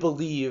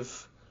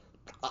believe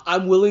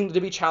I'm willing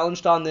to be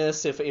challenged on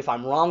this. If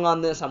I'm wrong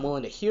on this, I'm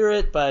willing to hear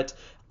it, but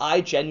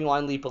I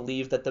genuinely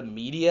believe that the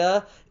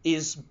media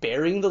is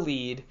burying the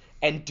lead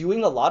and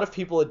doing a lot of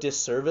people a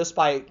disservice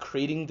by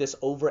creating this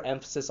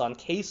overemphasis on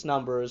case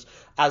numbers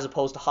as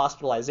opposed to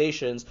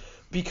hospitalizations,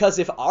 because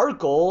if our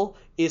goal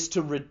is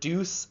to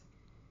reduce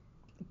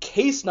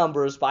case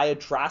numbers by a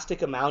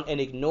drastic amount and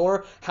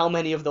ignore how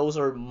many of those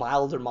are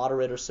mild or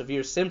moderate or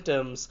severe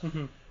symptoms,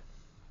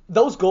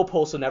 those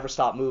goalposts will never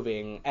stop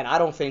moving, and I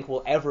don't think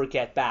we'll ever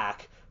get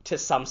back to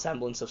some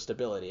semblance of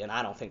stability, and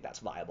I don't think that's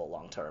viable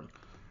long term.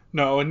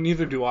 No, and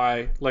neither do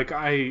I. Like,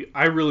 I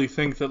really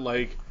think that,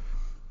 like,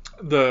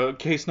 the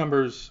case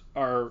numbers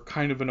are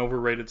kind of an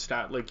overrated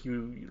stat, like you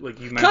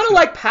mentioned. Kind of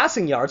like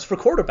passing yards for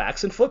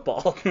quarterbacks in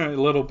football. A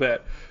little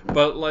bit.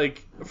 But,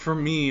 like, for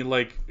me,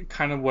 like,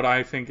 kind of what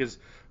I think is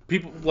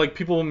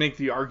people will make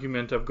the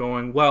argument of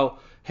going, well,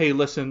 hey,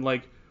 listen,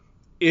 like,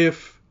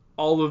 if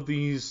all of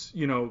these,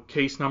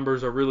 case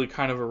numbers are really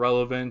kind of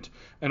irrelevant,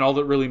 and all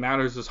that really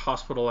matters is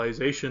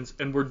hospitalizations,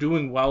 and we're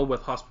doing well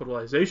with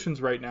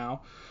hospitalizations right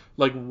now,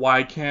 like,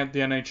 why can't the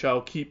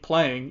NHL keep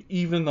playing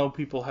even though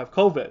people have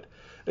COVID?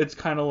 It's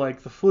kind of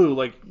like the flu.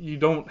 Like, you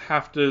don't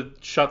have to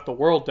shut the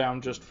world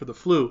down just for the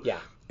flu. Yeah.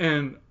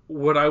 And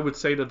what I would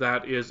say to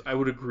that is I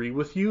would agree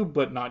with you,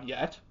 but not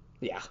yet.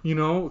 Yeah.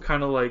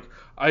 Kind of like,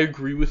 I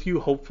agree with you.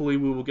 Hopefully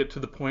we will get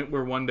to the point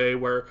where one day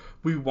where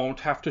we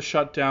won't have to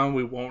shut down,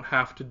 we won't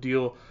have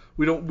to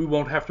we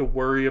won't have to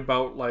worry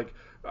about, like,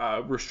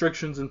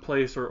 restrictions in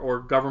place or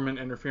government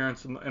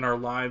interference in our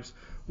lives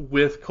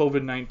with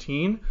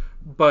COVID-19.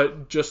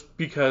 But just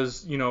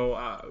because,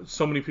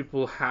 so many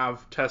people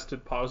have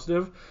tested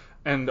positive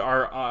and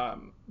are,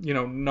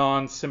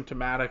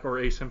 non-symptomatic or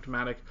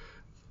asymptomatic,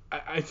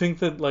 I think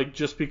that, like,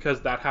 just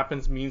because that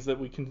happens means that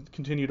we can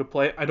continue to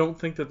play. I don't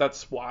think that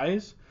that's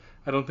wise.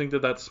 I don't think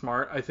that that's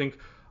smart. I think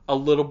a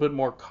little bit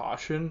more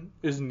caution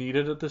is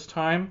needed at this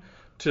time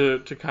to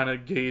kind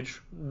of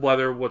gauge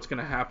whether what's going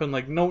to happen.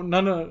 Like,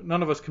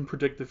 none of us can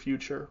predict the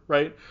future,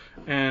 right?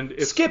 And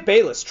if Skip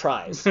Bayless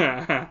tries.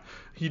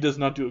 He does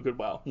not do a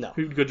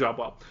good job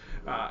well.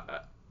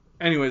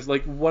 Anyways,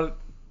 like,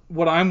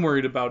 what I'm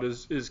worried about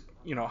is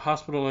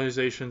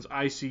hospitalizations,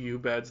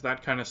 ICU beds,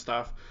 that kind of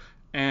stuff.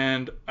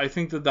 And I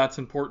think that that's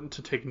important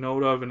to take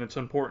note of, and it's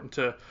important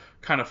to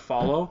kind of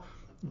follow.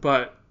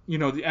 But, the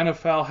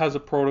NFL has a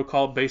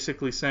protocol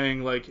basically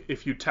saying, like,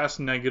 if you test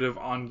negative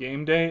on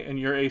game day and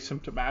you're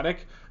asymptomatic,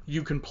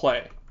 you can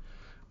play.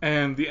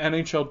 And the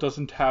NHL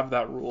doesn't have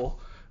that rule.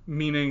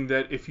 meaning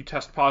that if you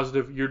test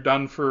positive, you're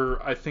done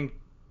for, I think,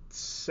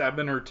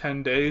 7 or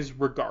 10 days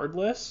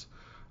regardless.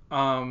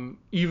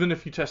 Even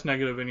if you test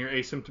negative and you're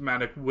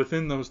asymptomatic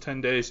within those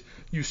 10 days,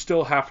 you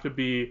still have to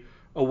be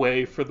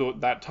away for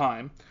that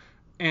time.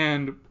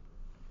 And,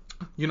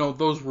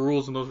 those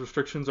rules and those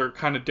restrictions are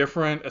kind of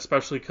different,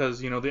 especially because,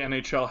 the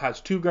NHL has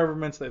two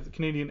governments. They have the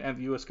Canadian and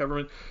the U.S.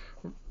 government,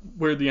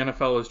 where the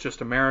NFL is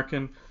just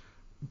American.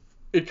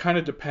 It kind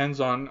of depends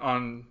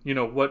on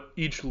what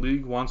each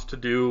league wants to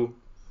do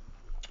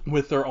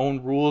with their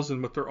own rules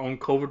and with their own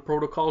COVID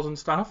protocols and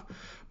stuff.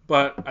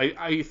 But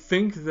I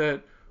think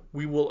that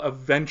we will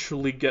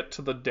eventually get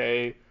to the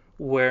day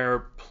where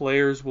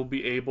players will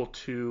be able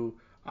to,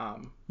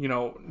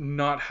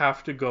 not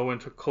have to go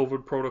into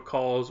COVID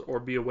protocols or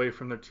be away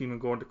from their team and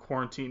go into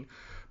quarantine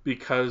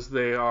because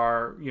they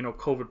are,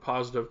 COVID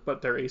positive,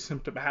 but they're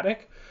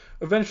asymptomatic.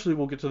 Eventually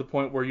we'll get to the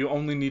point where you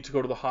only need to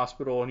go to the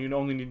hospital and you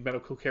only need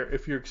medical care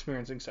if you're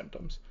experiencing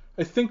symptoms.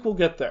 I think we'll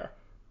get there,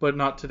 but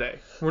not today.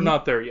 We're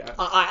not there yet.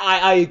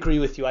 I agree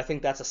with you. I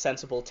think that's a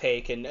sensible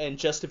take. And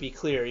just to be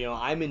clear,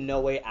 I'm in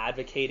no way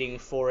advocating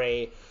for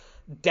a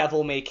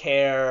devil may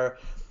care,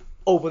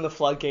 open the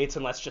floodgates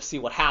and let's just see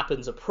what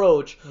happens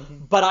approach.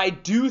 Mm-hmm. But I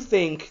do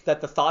think that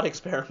the thought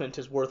experiment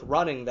is worth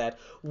running, that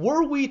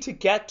were we to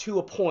get to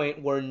a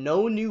point where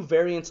no new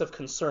variants of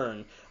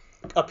concern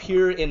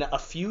appear in a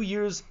few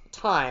years'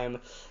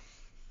 time,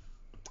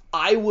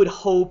 I would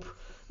hope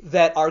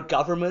that our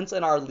governments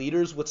and our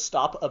leaders would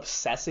stop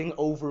obsessing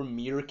over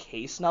mere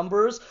case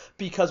numbers,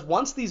 because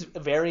once these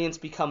variants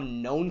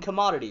become known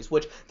commodities,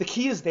 which the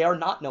key is they are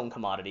not known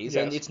commodities,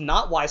 yes. And it's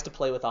not wise to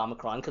play with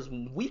Omicron because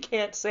we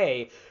can't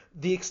say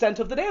the extent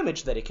of the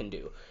damage that it can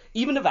do,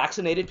 even to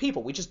vaccinated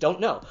people. We just don't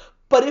know.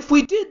 But if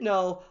we did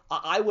know,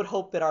 I would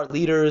hope that our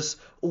leaders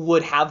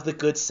would have the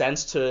good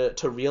sense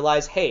to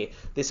realize, hey,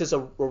 this is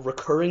a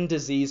recurring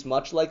disease,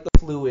 much like the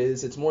flu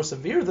is. It's more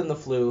severe than the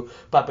flu,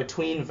 but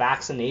between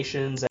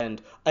vaccinations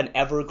and an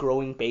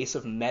ever-growing base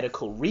of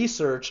medical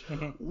research,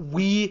 mm-hmm.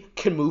 we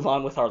can move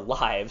on with our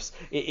lives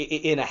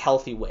in a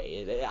healthy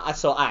way.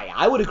 So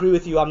I would agree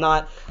with you.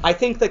 I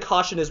think the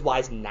caution is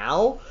wise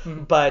now,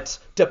 mm-hmm. but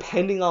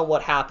depending on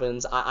what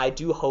happens, I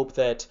do hope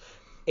that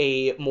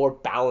a more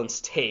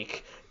balanced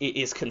take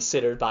is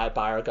considered by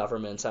our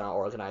governments and our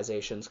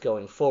organizations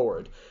going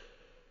forward.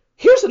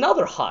 Here's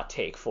another hot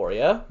take for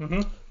you.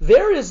 Mm-hmm.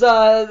 There's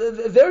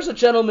a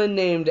gentleman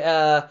named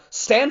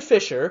Stan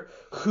Fischler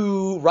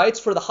who writes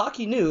for the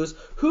Hockey News,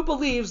 who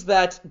believes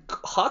that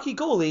hockey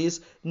goalies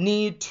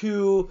need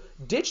to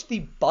ditch the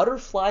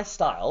butterfly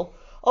style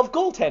of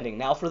goaltending.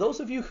 Now, for those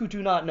of you who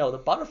do not know, the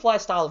butterfly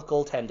style of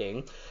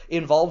goaltending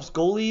involves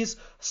goalies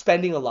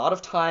spending a lot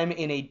of time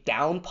in a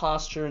down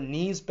posture,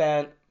 knees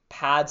bent,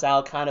 pads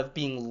out, kind of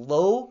being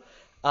low.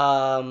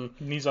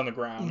 Knees on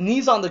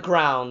the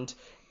ground.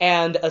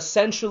 And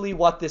essentially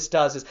what this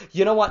does is,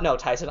 you know what? No,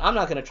 Tyson, I'm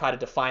not going to try to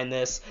define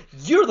this.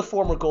 You're the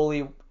former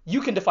goalie.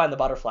 You can define the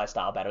butterfly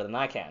style better than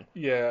I can.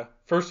 Yeah.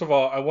 First of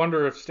all, I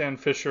wonder if Stan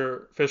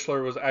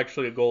Fischler was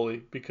actually a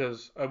goalie,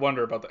 because I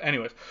wonder about that.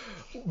 Anyways,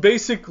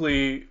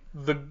 basically,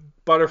 the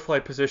butterfly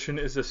position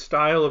is a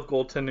style of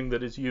goaltending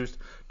that is used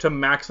to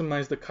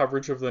maximize the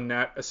coverage of the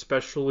net,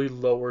 especially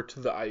lower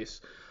to the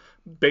ice.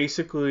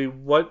 Basically,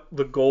 what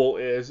the goal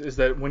is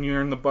that when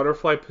you're in the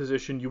butterfly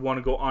position, you want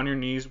to go on your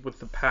knees with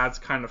the pads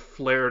kind of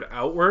flared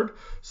outward,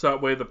 so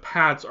that way the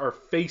pads are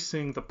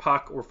facing the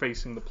puck or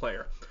facing the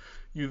player.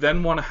 You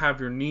then want to have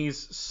your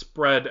knees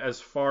spread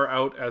as far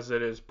out as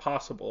it is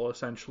possible,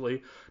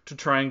 essentially, to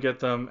try and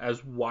get them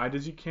as wide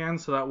as you can,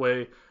 so that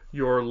way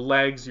your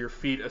legs, your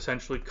feet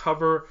essentially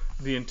cover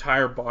the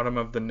entire bottom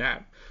of the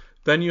net.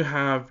 Then you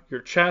have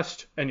your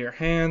chest and your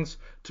hands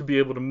to be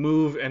able to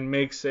move and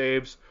make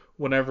saves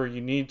whenever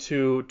you need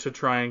to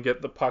try and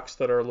get the pucks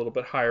that are a little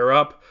bit higher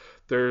up.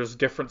 There's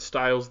different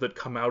styles that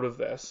come out of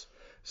this,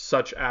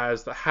 such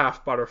as the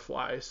half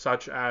butterfly,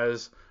 such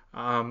as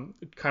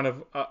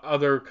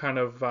other kind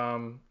of...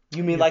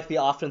 You mean like the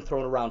often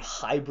thrown around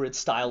hybrid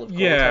style of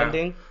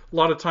goaltending? Yeah. A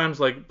lot of times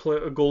like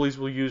goalies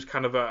will use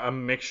kind of a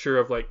mixture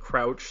of like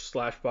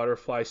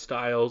crouch/butterfly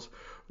styles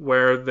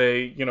where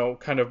they,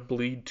 kind of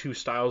bleed two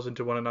styles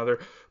into one another.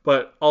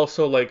 But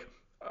also like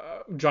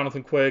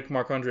Jonathan Quick,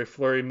 Marc-Andre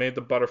Fleury made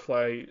the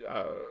butterfly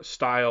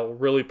style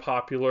really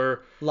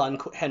popular.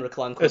 Henrik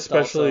Lundqvist,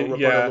 especially, also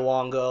Roberto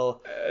Luongo.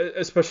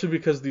 Especially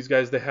because these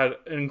guys, they had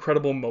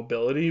incredible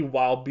mobility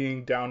while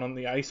being down on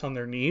the ice on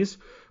their knees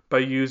by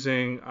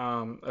using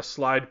a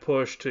slide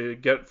push to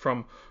get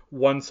from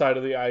one side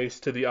of the ice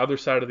to the other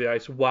side of the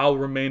ice while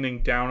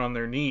remaining down on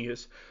their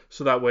knees.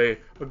 So that way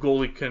a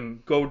goalie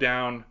can go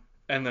down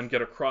and then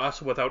get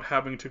across without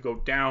having to go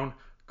down,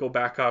 go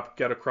back up,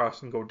 get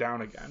across, and go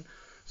down again.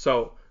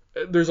 So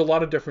there's a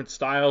lot of different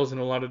styles and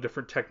a lot of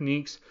different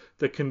techniques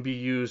that can be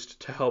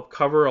used to help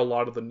cover a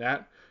lot of the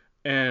net.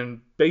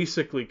 And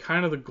basically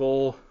kind of the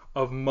goal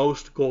of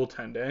most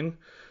goaltending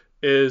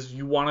is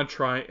you want to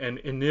try and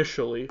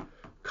initially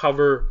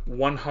cover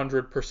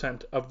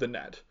 100% of the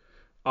net.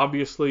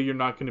 Obviously, you're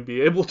not going to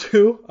be able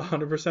to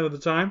 100% of the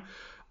time.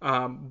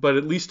 But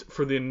at least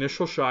for the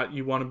initial shot,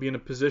 you want to be in a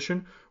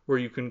position where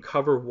you can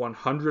cover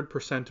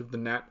 100% of the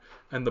net,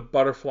 and the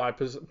butterfly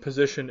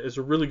position is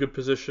a really good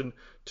position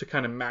to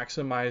kind of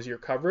maximize your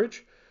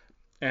coverage.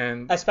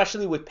 And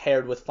especially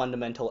paired with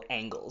fundamental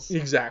angles.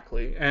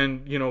 Exactly.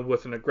 And,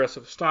 with an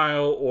aggressive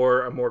style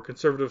or a more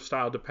conservative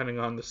style, depending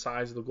on the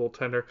size of the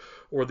goaltender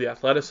or the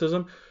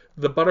athleticism,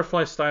 the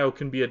butterfly style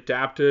can be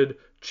adapted,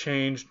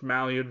 changed,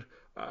 molded,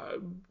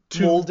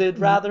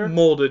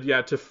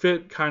 to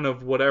fit kind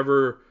of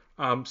whatever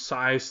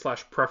size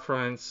 /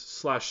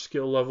 preference /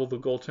 skill level the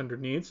goaltender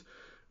needs.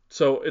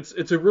 So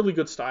it's a really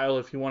good style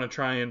if you want to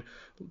try and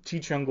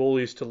teach young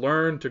goalies to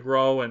learn, to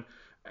grow,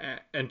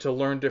 and to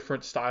learn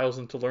different styles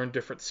and to learn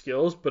different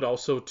skills, but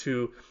also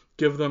to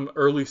give them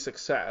early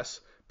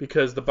success,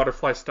 because the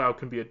butterfly style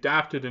can be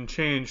adapted and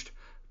changed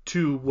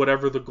to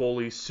whatever the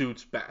goalie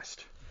suits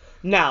best.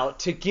 Now,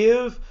 thank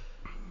you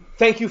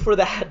for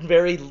that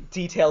very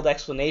detailed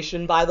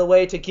explanation, by the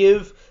way. To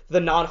give the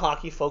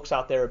non-hockey folks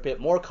out there a bit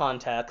more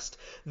context,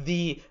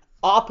 the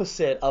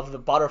opposite of the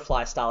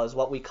butterfly style is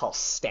what we call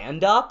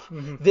stand-up.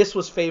 Mm-hmm. This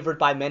was favored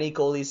by many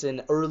goalies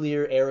in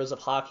earlier eras of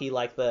hockey,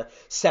 like the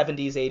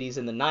 70s, 80s,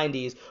 and the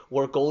 90s,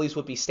 where goalies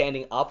would be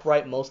standing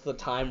upright most of the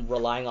time,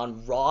 relying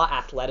on raw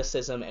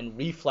athleticism and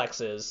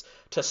reflexes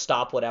to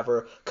stop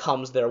whatever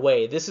comes their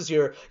way. This is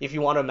if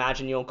you want to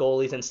imagine,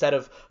 goalies, instead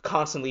of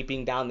constantly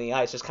being down the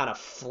ice, just kind of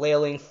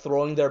flailing,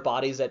 throwing their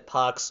bodies at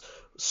pucks,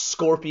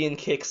 scorpion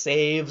kick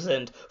saves,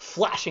 and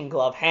flashing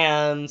glove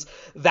hands.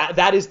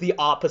 That is the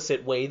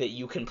opposite way that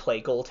you can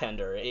play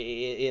goaltender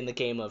in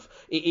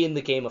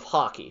the game of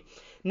hockey.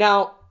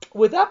 Now,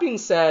 with that being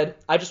said,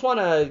 I just want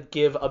to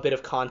give a bit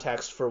of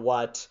context for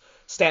what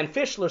Stan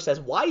Fischler says,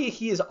 why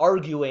he is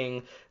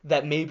arguing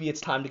that maybe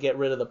it's time to get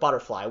rid of the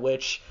butterfly,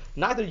 which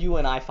neither you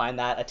and I find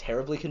that a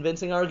terribly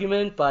convincing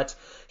argument, but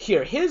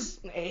here, his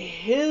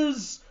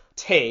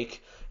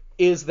take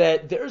is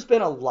that there's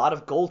been a lot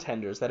of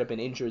goaltenders that have been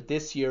injured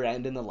this year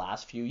and in the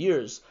last few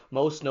years,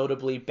 most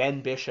notably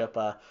Ben Bishop,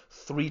 a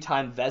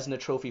 3-time Vezina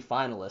Trophy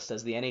finalist,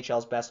 as the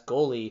NHL's best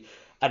goalie,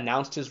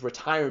 announced his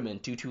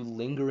retirement due to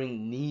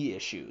lingering knee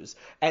issues,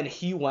 and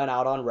he went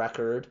out on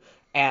record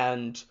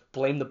and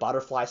blamed the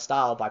butterfly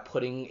style by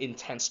putting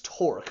intense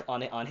torque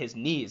on his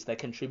knees that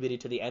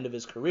contributed to the end of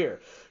his career.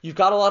 You've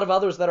got a lot of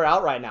others that are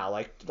out right now,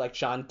 like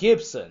John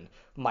Gibson,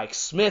 Mike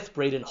Smith,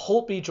 Braden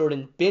Holtby,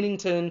 Jordan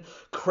Binnington,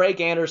 Craig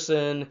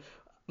Anderson,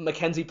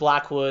 Mackenzie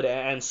Blackwood,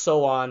 and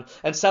so on.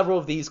 And several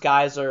of these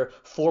guys are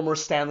former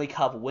Stanley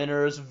Cup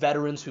winners,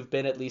 veterans who've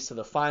been at least to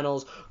the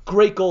finals,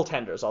 great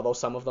goaltenders, although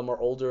some of them are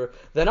older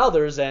than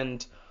others.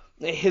 And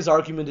his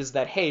argument is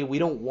that, hey, we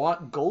don't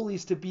want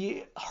goalies to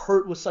be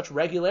hurt with such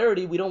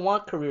regularity. We don't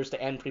want careers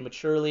to end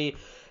prematurely.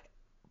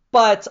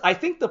 But I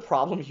think the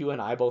problem you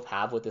and I both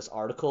have with this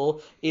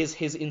article is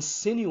his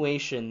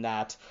insinuation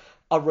that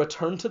a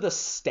return to the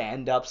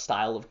stand-up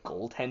style of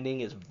goaltending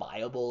is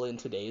viable in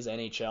today's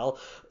NHL.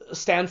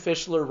 Stan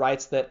Fischler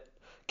writes that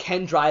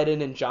Ken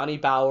Dryden and Johnny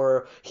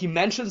Bower, he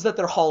mentions that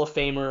they're Hall of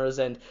Famers,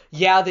 and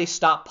yeah, they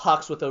stop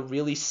pucks with a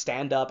really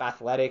stand-up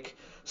athletic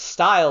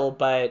style,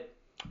 but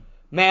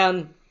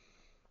man,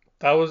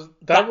 that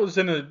was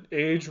in an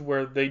age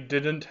where they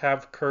didn't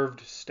have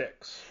curved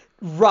sticks.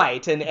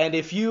 Right, and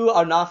if you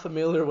are not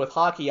familiar with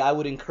hockey, I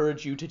would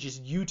encourage you to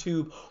just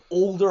YouTube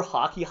older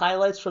hockey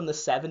highlights from the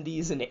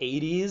 70s and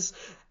 80s,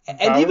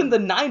 and even the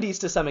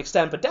 90s to some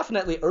extent, but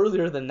definitely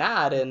earlier than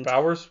that. And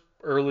Bauer's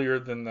earlier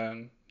than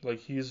then.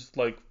 He's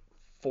 40s,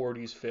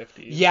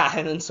 50s. Yeah,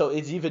 and so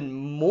it's even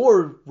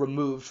more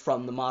removed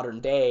from the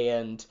modern day,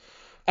 and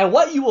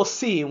what you will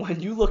see when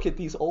you look at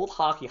these old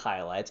hockey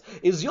highlights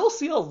is you'll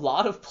see a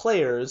lot of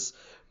players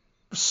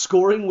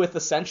scoring with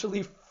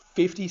essentially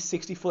 50,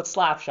 60-foot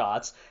slap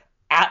shots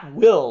at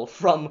will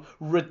from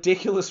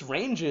ridiculous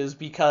ranges,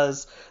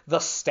 because the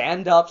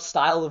stand-up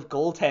style of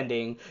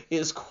goaltending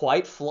is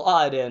quite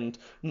flawed, and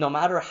no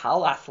matter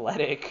how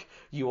athletic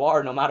you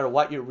are, no matter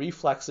what your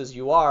reflexes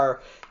you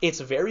are,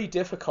 it's very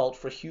difficult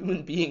for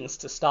human beings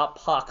to stop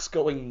pucks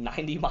going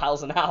 90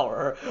 miles an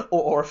hour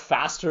or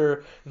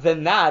faster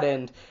than that.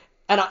 And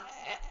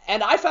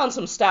I found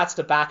some stats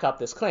to back up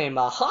this claim.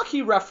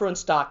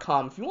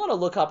 HockeyReference.com, if you want to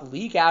look up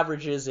league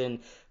averages in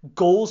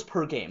goals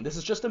per game, this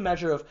is just a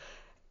measure of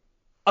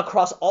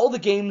across all the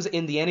games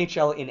in the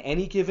NHL in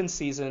any given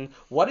season,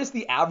 what is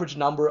the average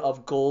number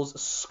of goals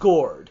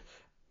scored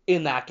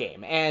in that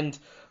game? And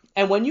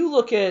when you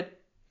look at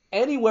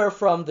anywhere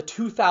from the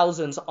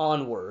 2000s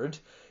onward,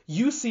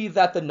 you see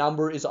that the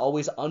number is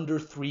always under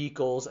 3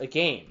 goals a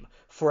game.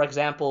 For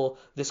example,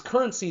 this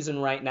current season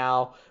right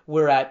now,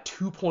 we're at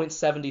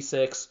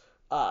 2.76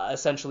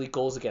 essentially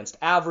goals against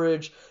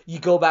average. You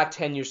go back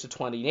 10 years to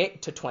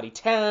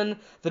 2010,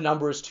 the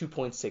number is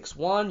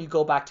 2.61. You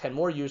go back 10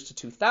 more years to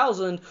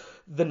 2000,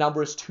 the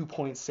number is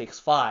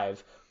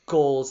 2.65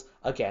 goals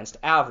against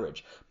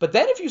average. But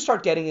then if you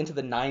start getting into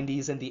the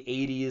 90s and the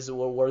 80s,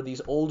 where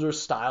these older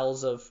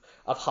styles of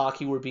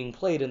hockey were being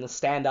played and the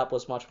stand-up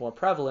was much more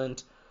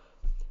prevalent,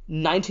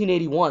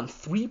 1981,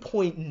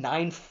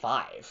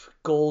 3.95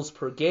 goals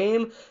per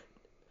game.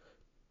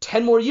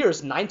 10 more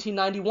years,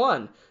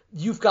 1991,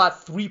 you've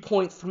got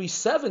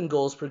 3.37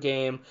 goals per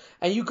game,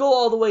 and you go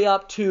all the way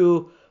up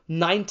to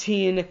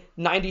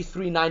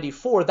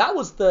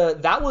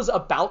 1993-94. That was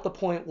about the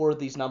point where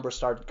these numbers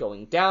started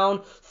going down,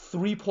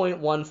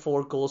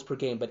 3.14 goals per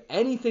game. But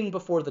anything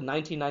before the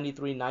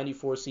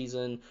 1993-94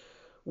 season,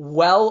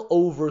 well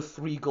over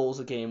 3 goals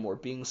a game were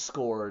being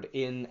scored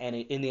in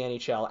the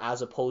NHL,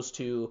 as opposed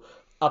to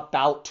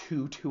about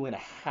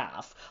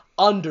 2.5,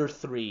 under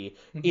 3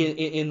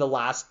 in the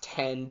last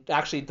 10,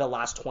 actually the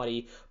last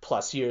 20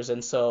 plus years.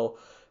 And so,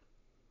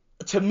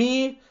 to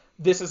me,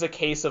 this is a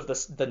case of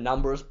the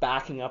numbers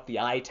backing up the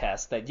eye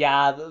test, that,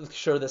 yeah,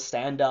 sure, the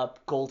stand-up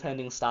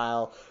goaltending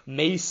style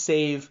may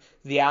save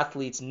the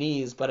athlete's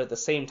knees, but at the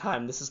same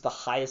time, this is the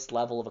highest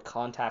level of a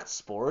contact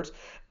sport.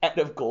 And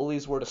if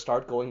goalies were to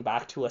start going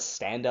back to a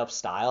stand-up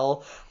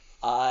style,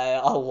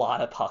 a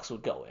lot of pucks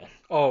would go in.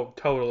 Oh,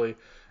 totally.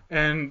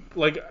 And,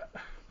 like,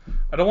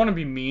 I don't want to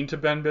be mean to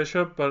Ben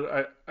Bishop,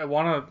 but I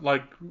want to,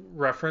 like,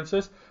 reference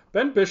this.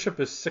 Ben Bishop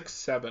is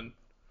 6'7".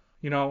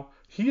 You know,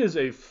 he is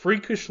a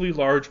freakishly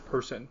large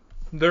person.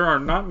 There are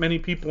not many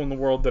people in the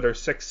world that are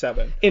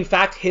 6'7". In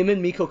fact, him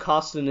and Mikko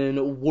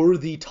Koskinen were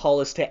the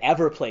tallest to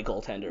ever play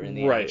goaltender in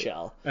the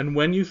NHL. And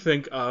when you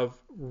think of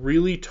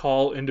really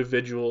tall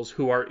individuals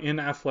who are in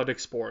athletic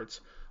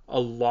sports, a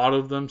lot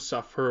of them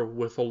suffer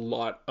with a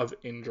lot of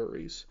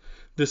injuries.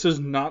 This is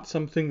not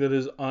something that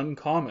is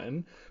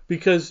uncommon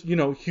because, you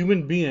know,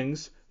 human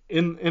beings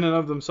in and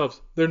of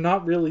themselves, they're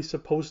not really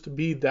supposed to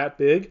be that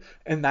big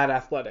and that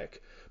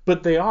athletic.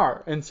 But they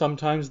are, and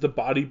sometimes the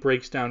body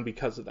breaks down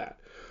because of that.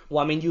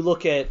 Well, I mean, you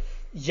look at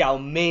Yao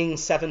Ming,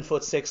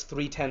 7'6",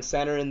 310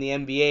 center in the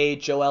NBA.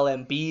 Joel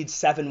Embiid,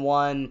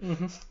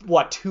 7'1",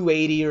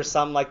 280 or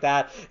something like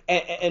that.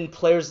 And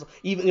players,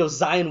 even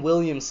Zion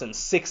Williamson,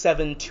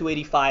 6'7",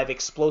 285,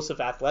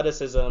 explosive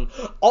athleticism.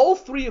 All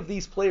three of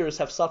these players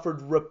have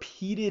suffered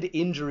repeated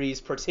injuries,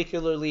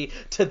 particularly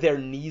to their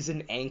knees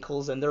and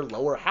ankles and their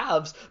lower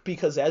halves,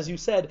 because, as you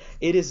said,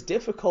 it is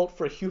difficult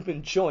for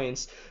human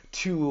joints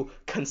to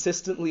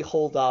consistently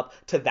hold up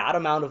to that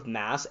amount of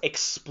mass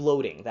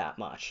exploding that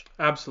much.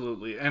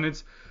 Absolutely. And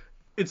it's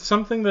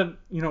something that,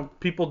 you know,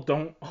 people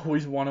don't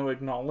always want to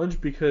acknowledge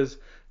because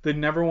they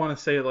never want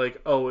to say, like,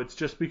 oh, it's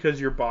just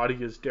because your body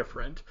is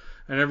different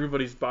and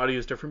everybody's body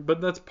is different. But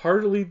that's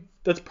partly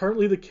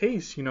the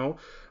case, you know.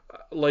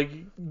 Like,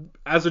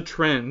 as a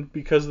trend,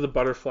 because of the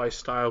butterfly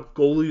style,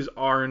 goalies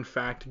are in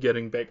fact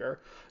getting bigger.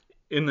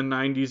 In the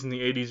 90s and the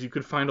 80s, you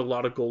could find a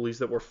lot of goalies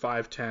that were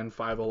 5'10",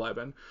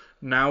 5'11".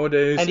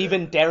 Nowadays... And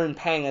even Darren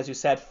Pang, as you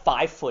said,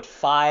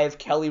 5'5".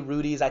 Kelly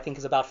Rudy's, I think,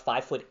 is about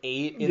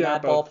 5'8" in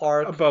that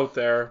ballpark. About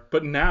there.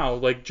 But now,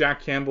 like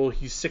Jack Campbell,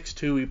 he's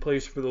 6'2", he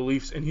plays for the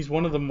Leafs, and he's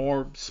one of the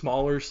more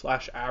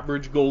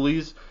smaller/average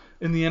goalies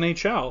in the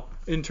NHL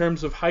in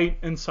terms of height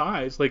and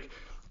size. Like,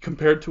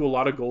 compared to a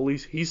lot of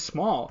goalies, he's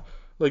small.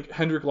 Like,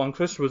 Henrik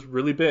Lundqvist was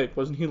really big.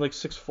 Wasn't he like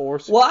 6'4",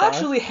 6'5"? Well,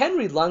 actually,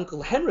 Henrik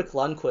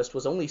Lundqvist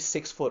was only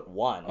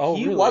 6'1". Oh,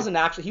 he really? wasn't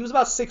actually. He was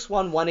about 6'1",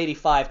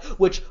 185,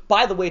 which,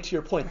 by the way, to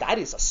your point, that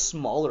is a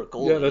smaller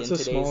goalie in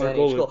today's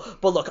NHL.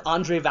 But look,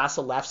 Andrei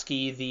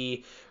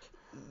Vasilevsky,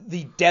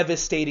 the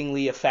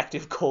devastatingly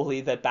effective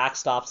goalie that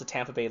backstops the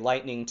Tampa Bay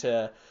Lightning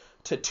to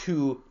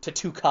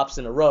two cups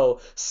in a row,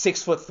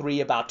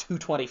 6'3", about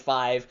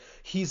 225.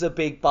 He's a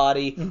big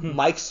body.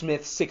 Mike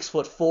Smith,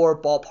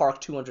 6'4",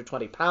 ballpark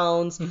 220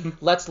 pounds.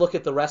 Let's look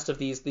at the rest of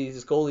these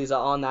goalies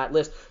on that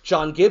list.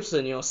 John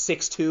Gibson,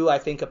 6'2", I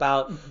think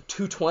about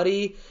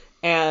 220.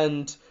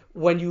 And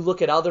when you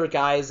look at other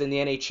guys in the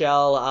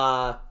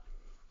NHL,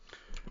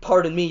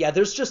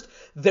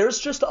 there's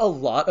just a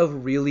lot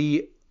of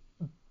really,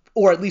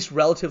 or at least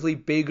relatively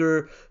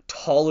bigger,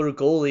 taller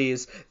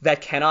goalies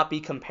that cannot be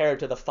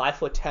compared to the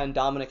 5'10"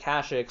 Dominic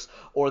Hasek's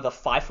or the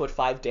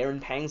 5'5" Darren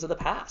Pangs of the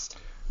past.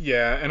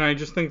 Yeah, and I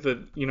just think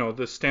that,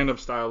 the stand-up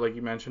style, like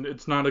you mentioned,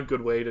 it's not a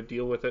good way to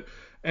deal with it.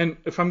 And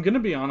if I'm going to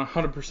be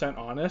 100%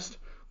 honest,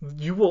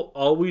 you will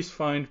always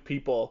find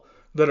people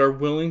that are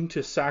willing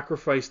to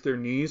sacrifice their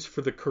knees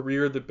for the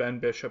career that Ben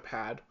Bishop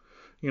had.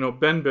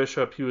 Ben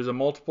Bishop, he was a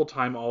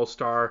multiple-time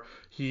All-Star.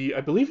 I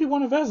believe he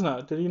won a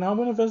Vezina. Did he not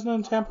win a Vezina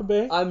in Tampa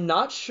Bay? I'm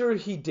not sure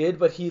he did,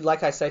 but he,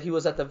 like I said, he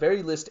was at the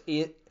very least,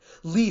 in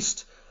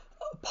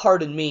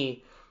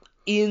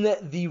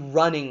the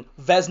running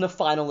Vezina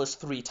finalist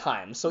 3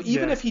 times. So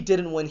even if he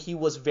didn't win, he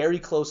was very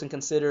close and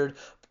considered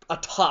a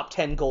top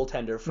 10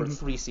 goaltender for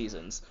 3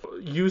 seasons.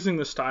 Using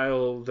the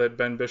style that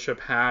Ben Bishop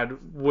had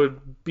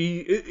would be,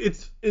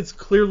 it's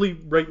clearly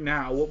right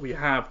now what we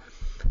have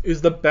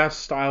is the best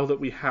style that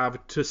we have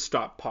to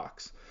stop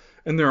pucks.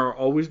 And there are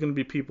always going to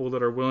be people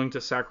that are willing to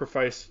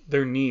sacrifice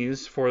their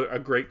knees for a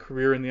great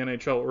career in the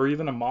NHL or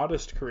even a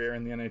modest career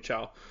in the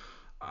NHL.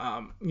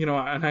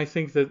 And I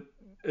think that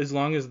as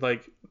long as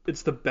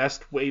it's the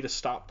best way to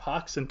stop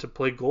pucks and to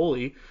play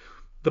goalie,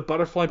 the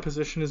butterfly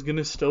position is going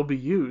to still be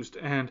used.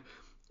 And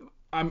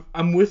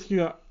I'm with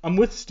you. I'm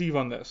with Steve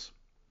on this.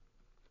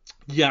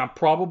 Yeah,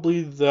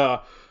 probably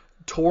the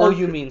torque. Oh,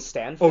 you mean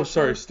Stan Fischler? Oh,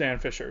 sorry, Stan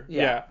Fischer.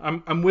 Yeah,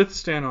 I'm with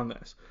Stan on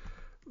this.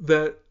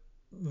 That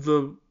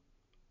the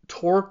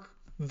torque,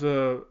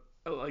 the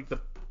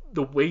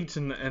weight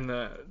and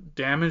the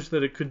damage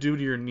that it could do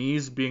to your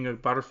knees being a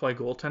butterfly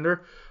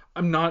goaltender,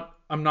 I'm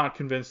not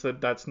convinced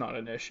that that's not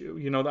an issue.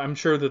 I'm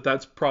sure that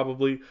that's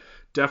probably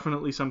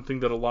definitely something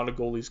that a lot of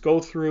goalies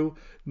go through.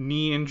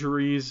 Knee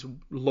injuries,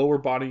 lower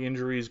body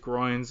injuries,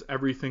 groins,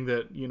 everything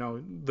that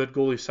that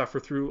goalies suffer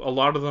through. A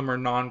lot of them are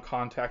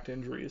non-contact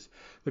injuries.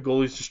 The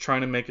goalie's just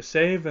trying to make a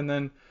save and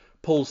then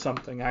pulls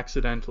something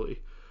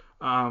accidentally.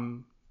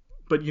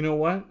 But you know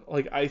what?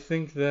 I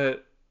think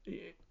that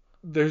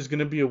there's going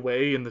to be a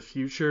way in the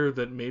future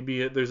that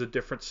maybe there's a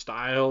different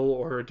style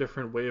or a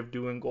different way of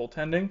doing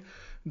goaltending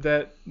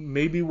that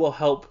maybe will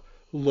help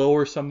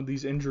lower some of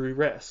these injury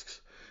risks.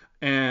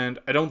 And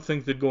I don't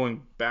think that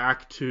going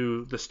back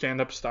to the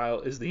stand-up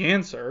style is the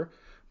answer,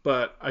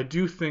 but I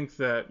do think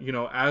that,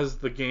 as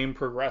the game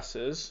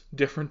progresses,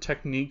 different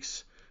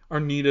techniques are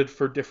needed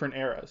for different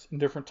eras and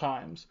different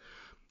times.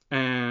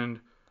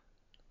 And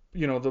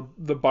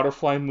the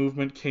butterfly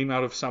movement came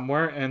out of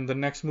somewhere, and the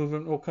next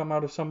movement will come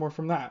out of somewhere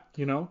from that,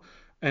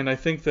 And I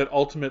think that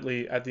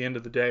ultimately, at the end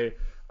of the day,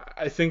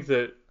 I think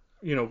that,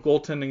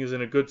 goaltending is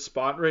in a good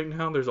spot right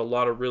now. There's a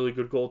lot of really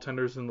good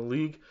goaltenders in the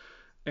league,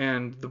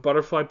 and the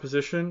butterfly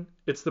position,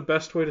 it's the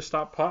best way to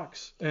stop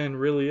pucks, and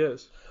really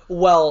is.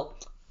 Well,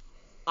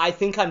 I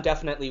think I'm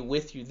definitely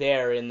with you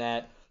there in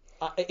that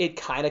it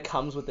kind of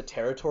comes with the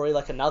territory.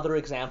 Another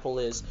example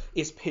is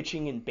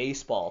pitching in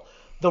baseball.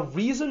 The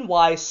reason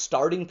why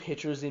starting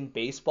pitchers in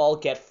baseball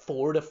get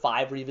 4 to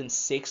 5 or even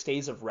 6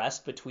 days of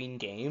rest between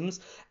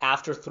games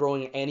after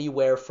throwing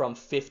anywhere from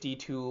 50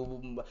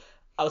 to,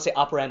 I would say,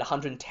 up around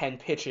 110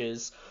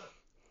 pitches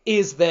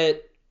is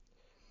that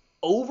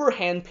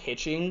overhand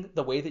pitching,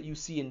 the way that you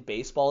see in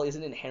baseball, is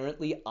an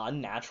inherently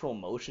unnatural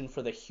motion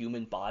for the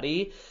human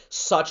body,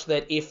 such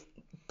that if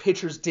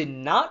pitchers did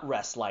not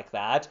rest like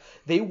that,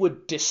 they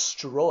would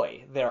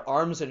destroy their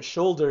arms and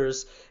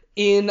shoulders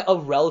in a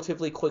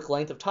relatively quick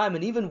length of time.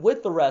 And even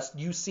with the rest,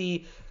 you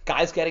see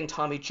guys getting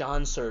Tommy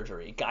John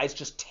surgery, guys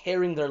just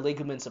tearing their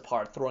ligaments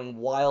apart, throwing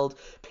wild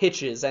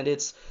pitches. And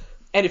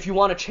if you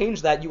want to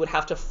change that, you would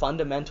have to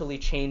fundamentally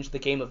change the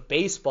game of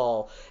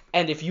baseball.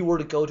 And if you were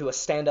to go to a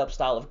stand-up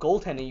style of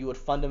goaltending, you would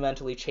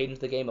fundamentally change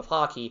the game of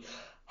hockey.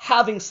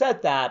 Having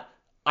said that,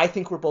 I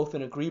think we're both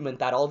in agreement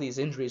that all these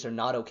injuries are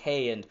not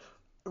okay, and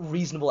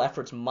reasonable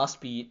efforts must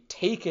be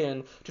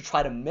taken to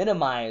try to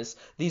minimize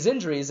these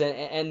injuries.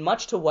 And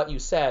much to what you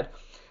said,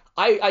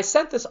 I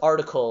sent this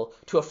article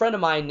to a friend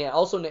of mine,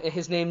 also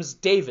his name's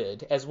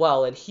David as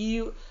well, and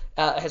he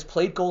has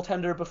played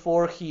goaltender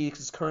before. He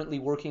is currently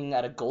working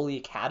at a goalie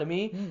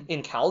academy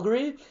in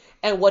Calgary.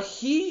 And what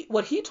he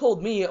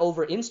told me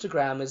over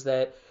Instagram is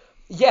that,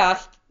 yeah,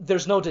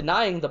 there's no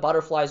denying the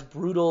butterfly's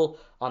brutal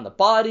on the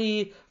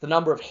body. The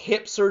number of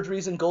hip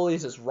surgeries in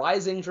goalies is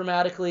rising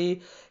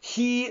dramatically.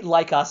 He,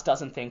 like us,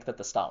 doesn't think that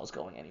the style is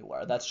going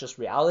anywhere. That's just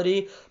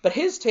reality. But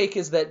his take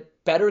is that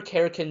better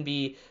care can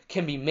be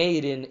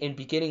made in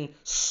beginning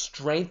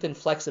strength and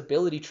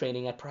flexibility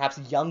training at perhaps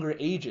younger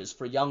ages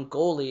for young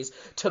goalies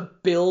to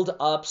build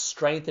up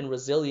strength and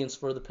resilience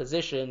for the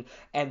position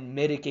and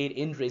mitigate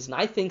injuries. And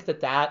I think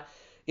that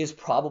is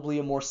probably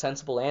a more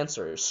sensible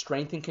answer.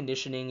 Strength and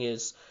conditioning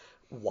is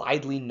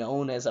widely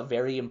known as a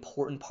very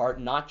important part,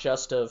 not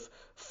just of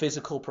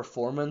physical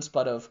performance,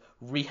 but of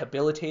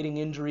rehabilitating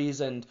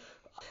injuries and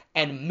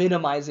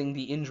minimizing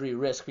the injury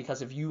risk,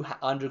 because if you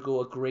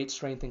undergo a great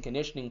strength and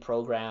conditioning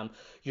program,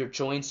 your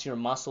joints, your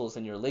muscles,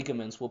 and your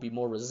ligaments will be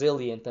more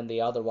resilient than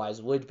they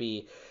otherwise would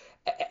be.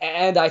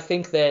 And I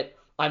think that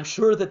I'm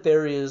sure that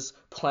there is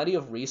plenty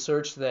of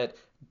research that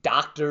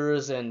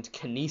doctors and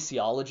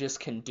kinesiologists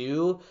can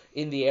do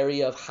in the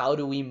area of how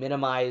do we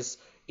minimize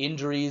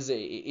injuries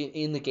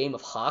in the game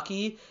of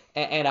hockey,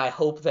 and I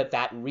hope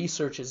that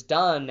research is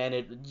done and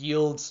it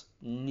yields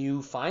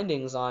new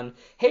findings on,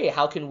 hey,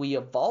 how can we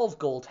evolve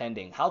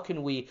goaltending? How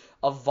can we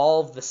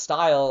evolve the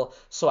style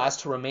so as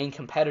to remain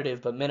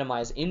competitive but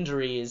minimize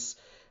injuries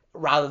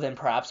rather than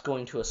perhaps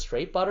going to a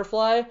straight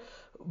butterfly?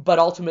 But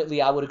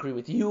ultimately, I would agree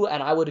with you,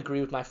 and I would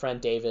agree with my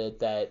friend David,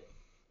 that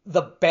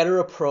the better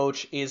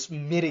approach is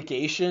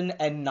mitigation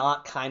and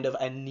not kind of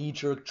a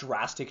knee-jerk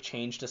drastic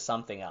change to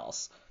something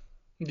else.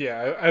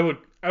 Yeah, I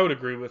would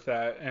agree with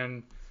that.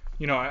 And,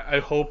 I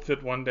hope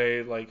that one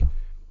day,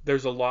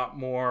 there's a lot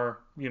more,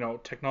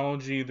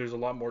 technology, there's a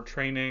lot more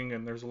training,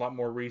 and there's a lot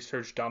more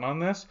research done on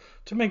this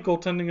to make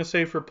goaltending a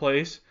safer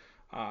place.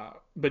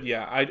 But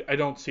yeah, I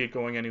don't see it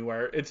going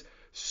anywhere. It's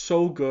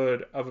so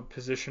good of a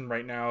position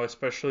right now,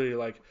 especially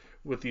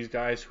with these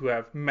guys who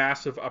have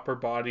massive upper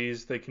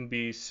bodies. They can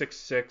be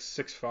 6'6",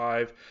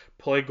 6'5",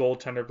 play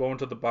goaltender, go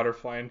into the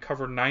butterfly, and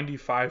cover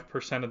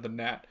 95% of the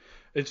net.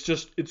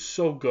 It's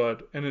so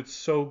good, and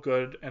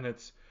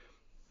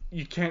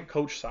you can't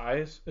coach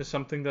size is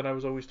something that I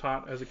was always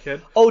taught as a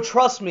kid. Oh,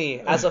 trust me,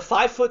 as a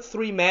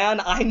 5'3"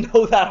 man, I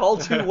know that all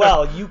too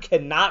well. You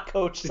cannot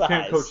coach size. You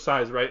can't coach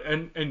size, right?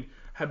 And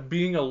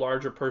being a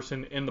larger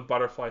person in the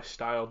butterfly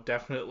style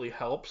definitely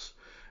helps.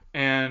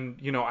 And,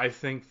 I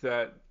think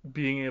that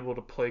being able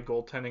to play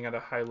goaltending at a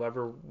high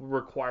level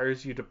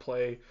requires you to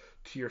play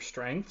to your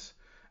strengths.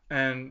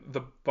 And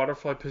the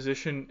butterfly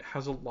position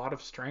has a lot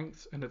of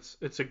strengths, and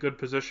it's a good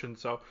position.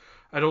 So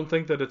I don't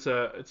think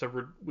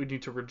that we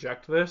need to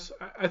reject this.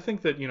 I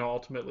think that,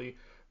 ultimately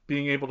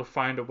being able to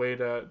find a way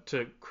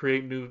to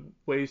create new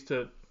ways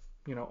to,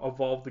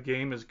 evolve the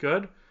game is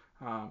good.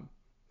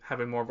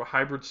 Having more of a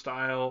hybrid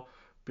style,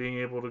 being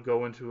able to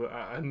go into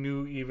a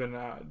new, even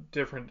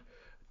different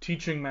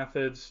teaching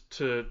methods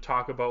to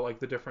talk about like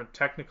the different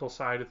technical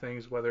side of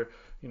things, whether,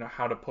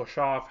 how to push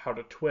off, how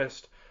to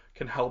twist,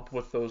 can help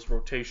with those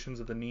rotations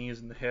of the knees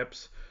and the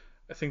hips.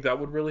 I think that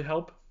would really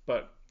help.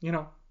 But,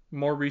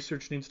 more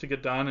research needs to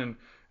get done,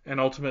 and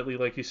ultimately,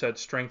 like you said,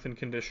 strength and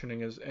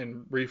conditioning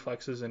and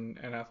reflexes and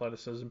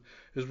athleticism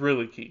is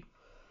really key.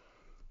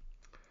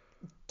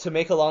 To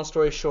make a long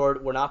story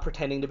short, we're not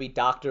pretending to be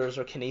doctors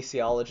or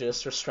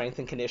kinesiologists or strength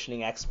and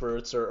conditioning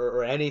experts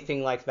or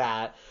anything like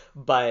that,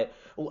 but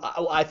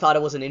I thought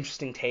it was an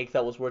interesting take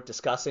that was worth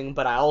discussing,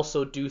 but I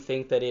also do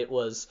think that it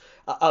was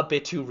a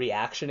bit too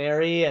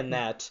reactionary, and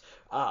that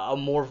a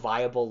more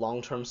viable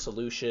long-term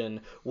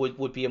solution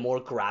would be a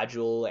more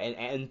gradual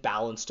and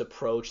balanced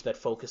approach that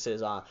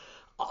focuses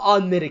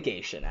on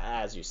mitigation,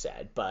 as you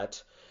said.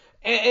 But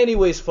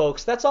anyways,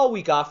 folks, that's all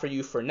we got for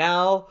you for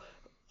now.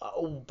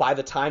 By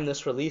the time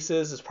this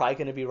releases, it's probably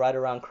going to be right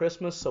around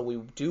Christmas, so we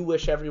do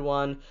wish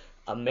everyone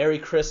a Merry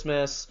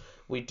Christmas.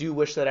 We do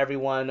wish that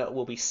everyone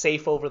will be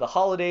safe over the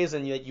holidays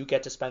and that you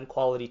get to spend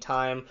quality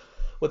time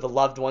with the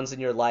loved ones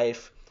in your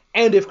life.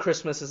 And if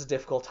Christmas is a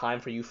difficult time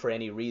for you for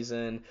any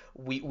reason,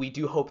 we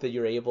do hope that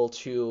you're able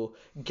to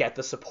get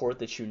the support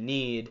that you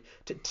need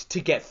to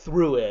get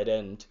through it.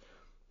 And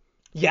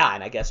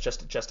I guess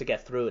just to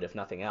get through it, if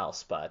nothing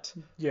else. But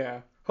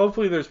yeah,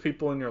 hopefully there's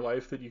people in your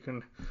life that you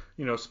can,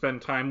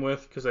 spend time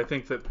with, because I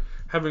think that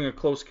having a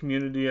close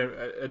community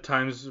at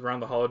times around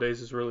the holidays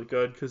is really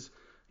good, because,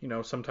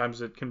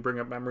 sometimes it can bring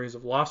up memories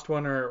of lost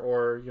one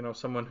or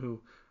someone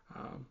who,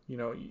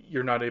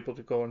 you're not able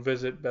to go and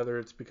visit, whether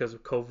it's because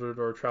of COVID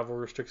or travel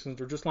restrictions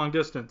or just long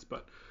distance.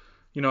 But,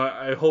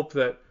 I hope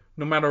that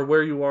no matter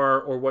where you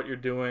are or what you're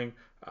doing,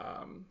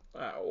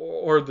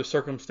 or the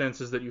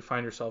circumstances that you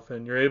find yourself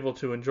in, you're able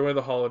to enjoy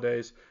the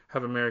holidays,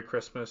 have a Merry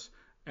Christmas,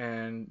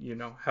 and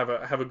have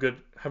a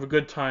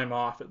good time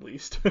off at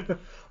least.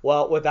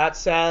 Well, with that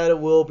said,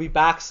 we'll be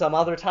back some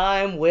other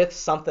time with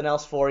something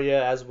else for you,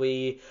 as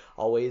we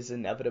always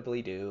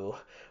inevitably do.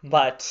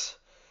 But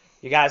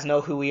you guys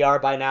know who we are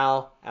by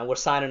now, and we're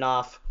signing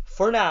off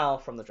for now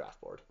from the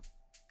draft board.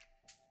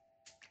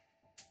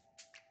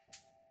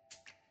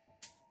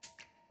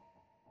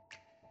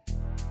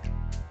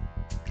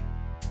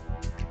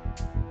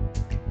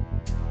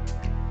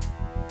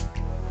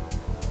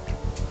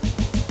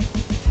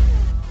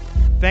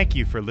 Thank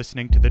you for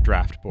listening to The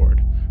Draft Board.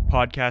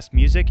 Podcast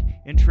music,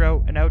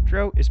 intro, and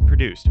outro is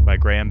produced by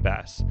Graham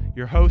Bass.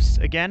 Your hosts,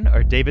 again,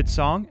 are David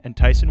Song and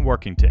Tyson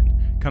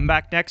Workington. Come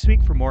back next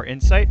week for more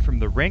insight from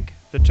the rink,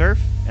 the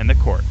turf, and the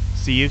court.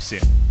 See you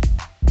soon.